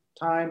 11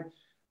 time.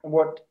 And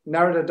what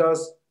Narada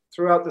does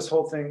throughout this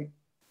whole thing,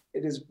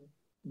 it is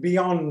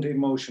beyond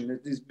emotion.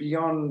 It is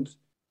beyond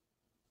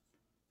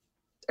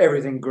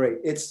everything great.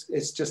 It's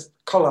just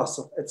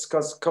colossal. It's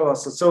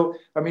colossal. So,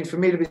 I mean, for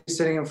me to be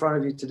sitting in front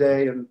of you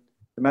today, and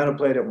the man who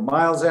played it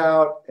Miles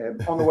Out and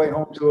On the Way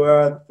Home to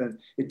Earth and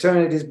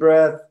Eternity's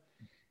Breath,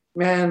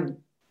 man,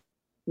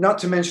 not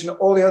to mention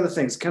all the other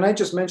things. Can I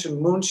just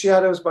mention Moon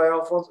Shadows by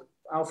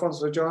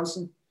Alfonso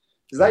Johnson?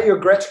 Is that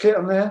your Gretsch kit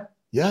on there?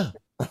 Yeah.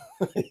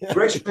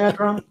 Gretsch snare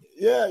drum?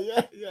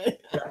 Yeah.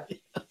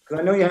 Because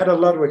I know you had a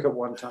Ludwig at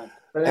one time.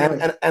 But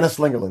anyway. and a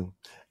Slingerland.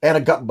 And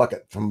a gut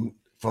bucket from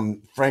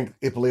Frank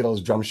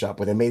Ippolito's drum shop,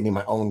 where they made me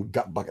my own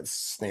gut bucket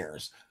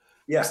snares.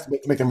 Yeah.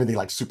 Make them really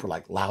like super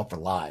like loud for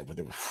live. But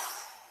they were...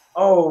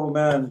 Oh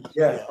man.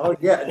 Yeah. Oh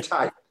yeah.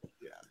 Tight.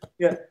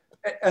 Yeah.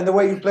 And the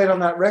way you played on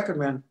that record,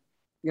 man,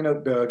 you know,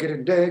 get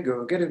it dead,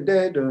 go get it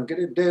dead, don't get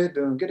it dead,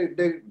 don't get it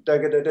dead.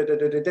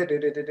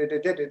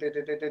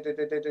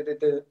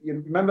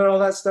 You remember all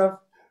that stuff?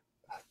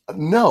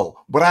 No,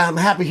 but I'm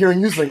happy hearing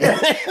you sing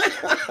it.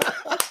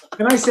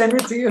 Can I send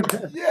it to you?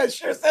 Yeah,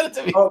 sure, send it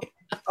to me.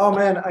 Oh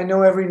man, I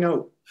know every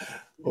note.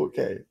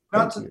 Okay.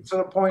 Not to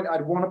the point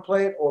I'd want to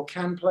play it or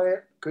can play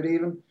it, could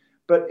even,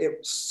 but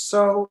it's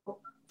so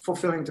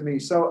fulfilling to me.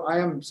 So I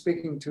am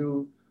speaking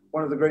to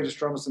one of the greatest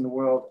drummers in the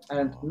world,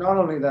 and not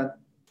only that,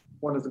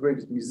 one of the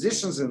greatest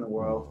musicians in the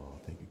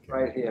world,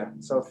 right here.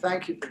 So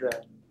thank you for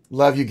that.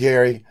 Love you,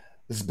 Gary.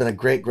 This has been a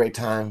great, great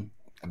time.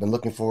 I've been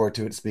looking forward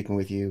to it, speaking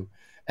with you.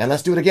 And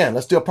let's do it again.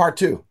 Let's do a part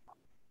 2.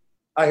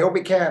 I hope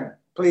we can.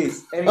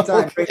 Please,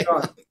 anytime. Okay. Bring it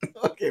on.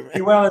 Okay, man.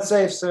 Be well and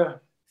safe,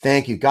 sir.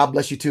 Thank you. God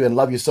bless you too, and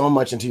love you so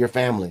much, and to your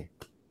family.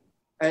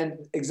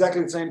 And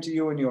exactly the same to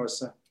you and yours,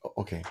 sir.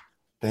 Okay.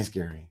 Thanks,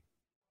 Gary.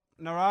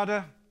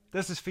 Narada,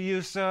 this is for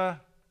you, sir.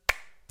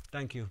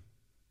 Thank you.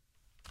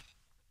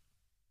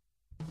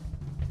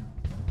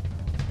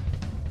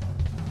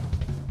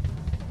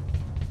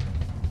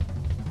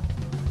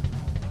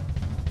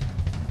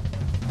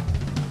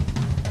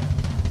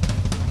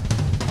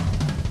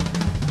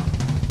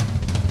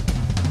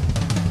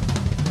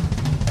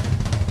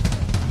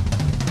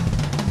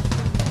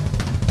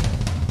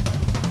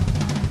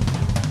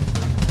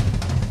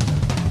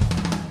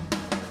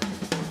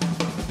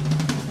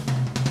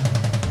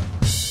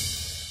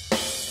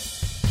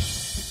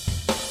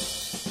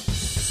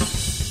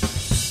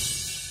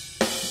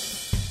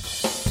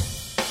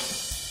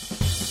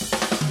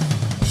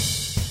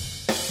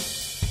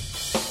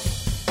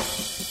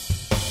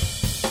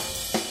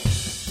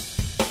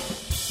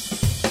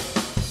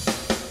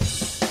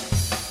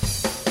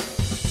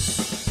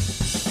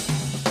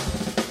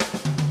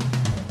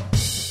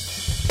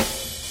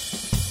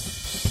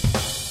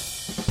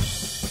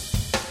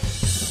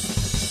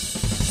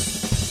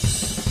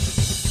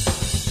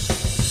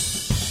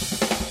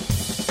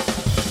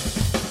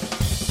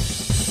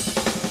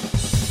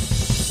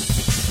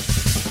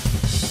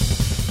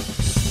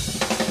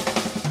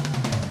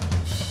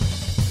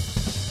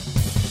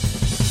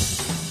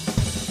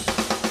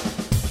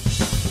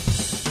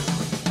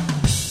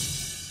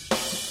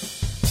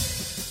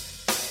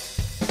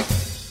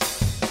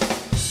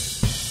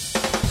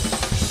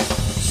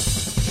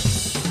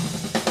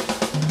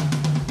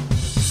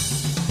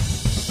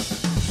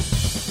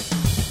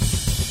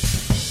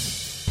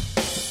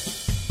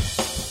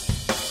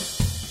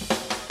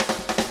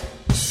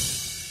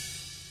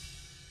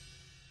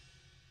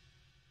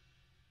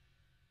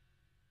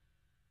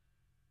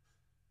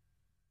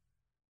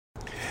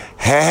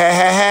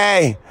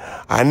 Hey.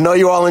 I know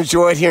you all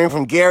enjoyed hearing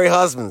from Gary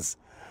Husbands,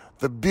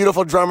 the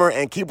beautiful drummer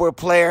and keyboard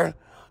player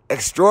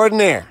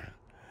extraordinaire.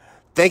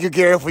 Thank you,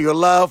 Gary, for your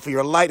love, for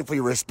your light, and for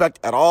your respect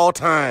at all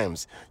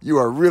times. You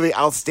are really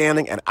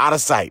outstanding and out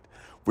of sight.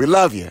 We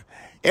love you.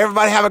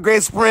 Everybody have a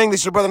great spring. This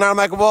is your brother, Narada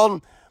Michael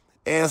Walden.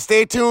 And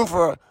stay tuned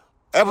for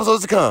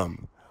episodes to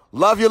come.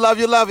 Love you, love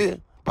you, love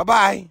you.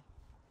 Bye-bye.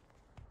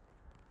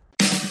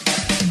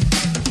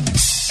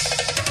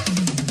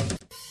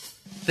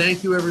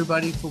 Thank you,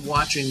 everybody, for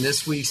watching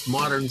this week's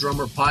Modern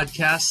Drummer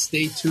podcast.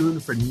 Stay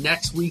tuned for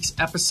next week's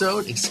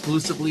episode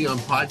exclusively on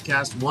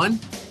Podcast One.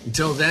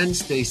 Until then,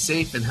 stay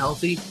safe and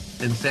healthy,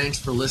 and thanks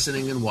for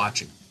listening and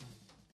watching.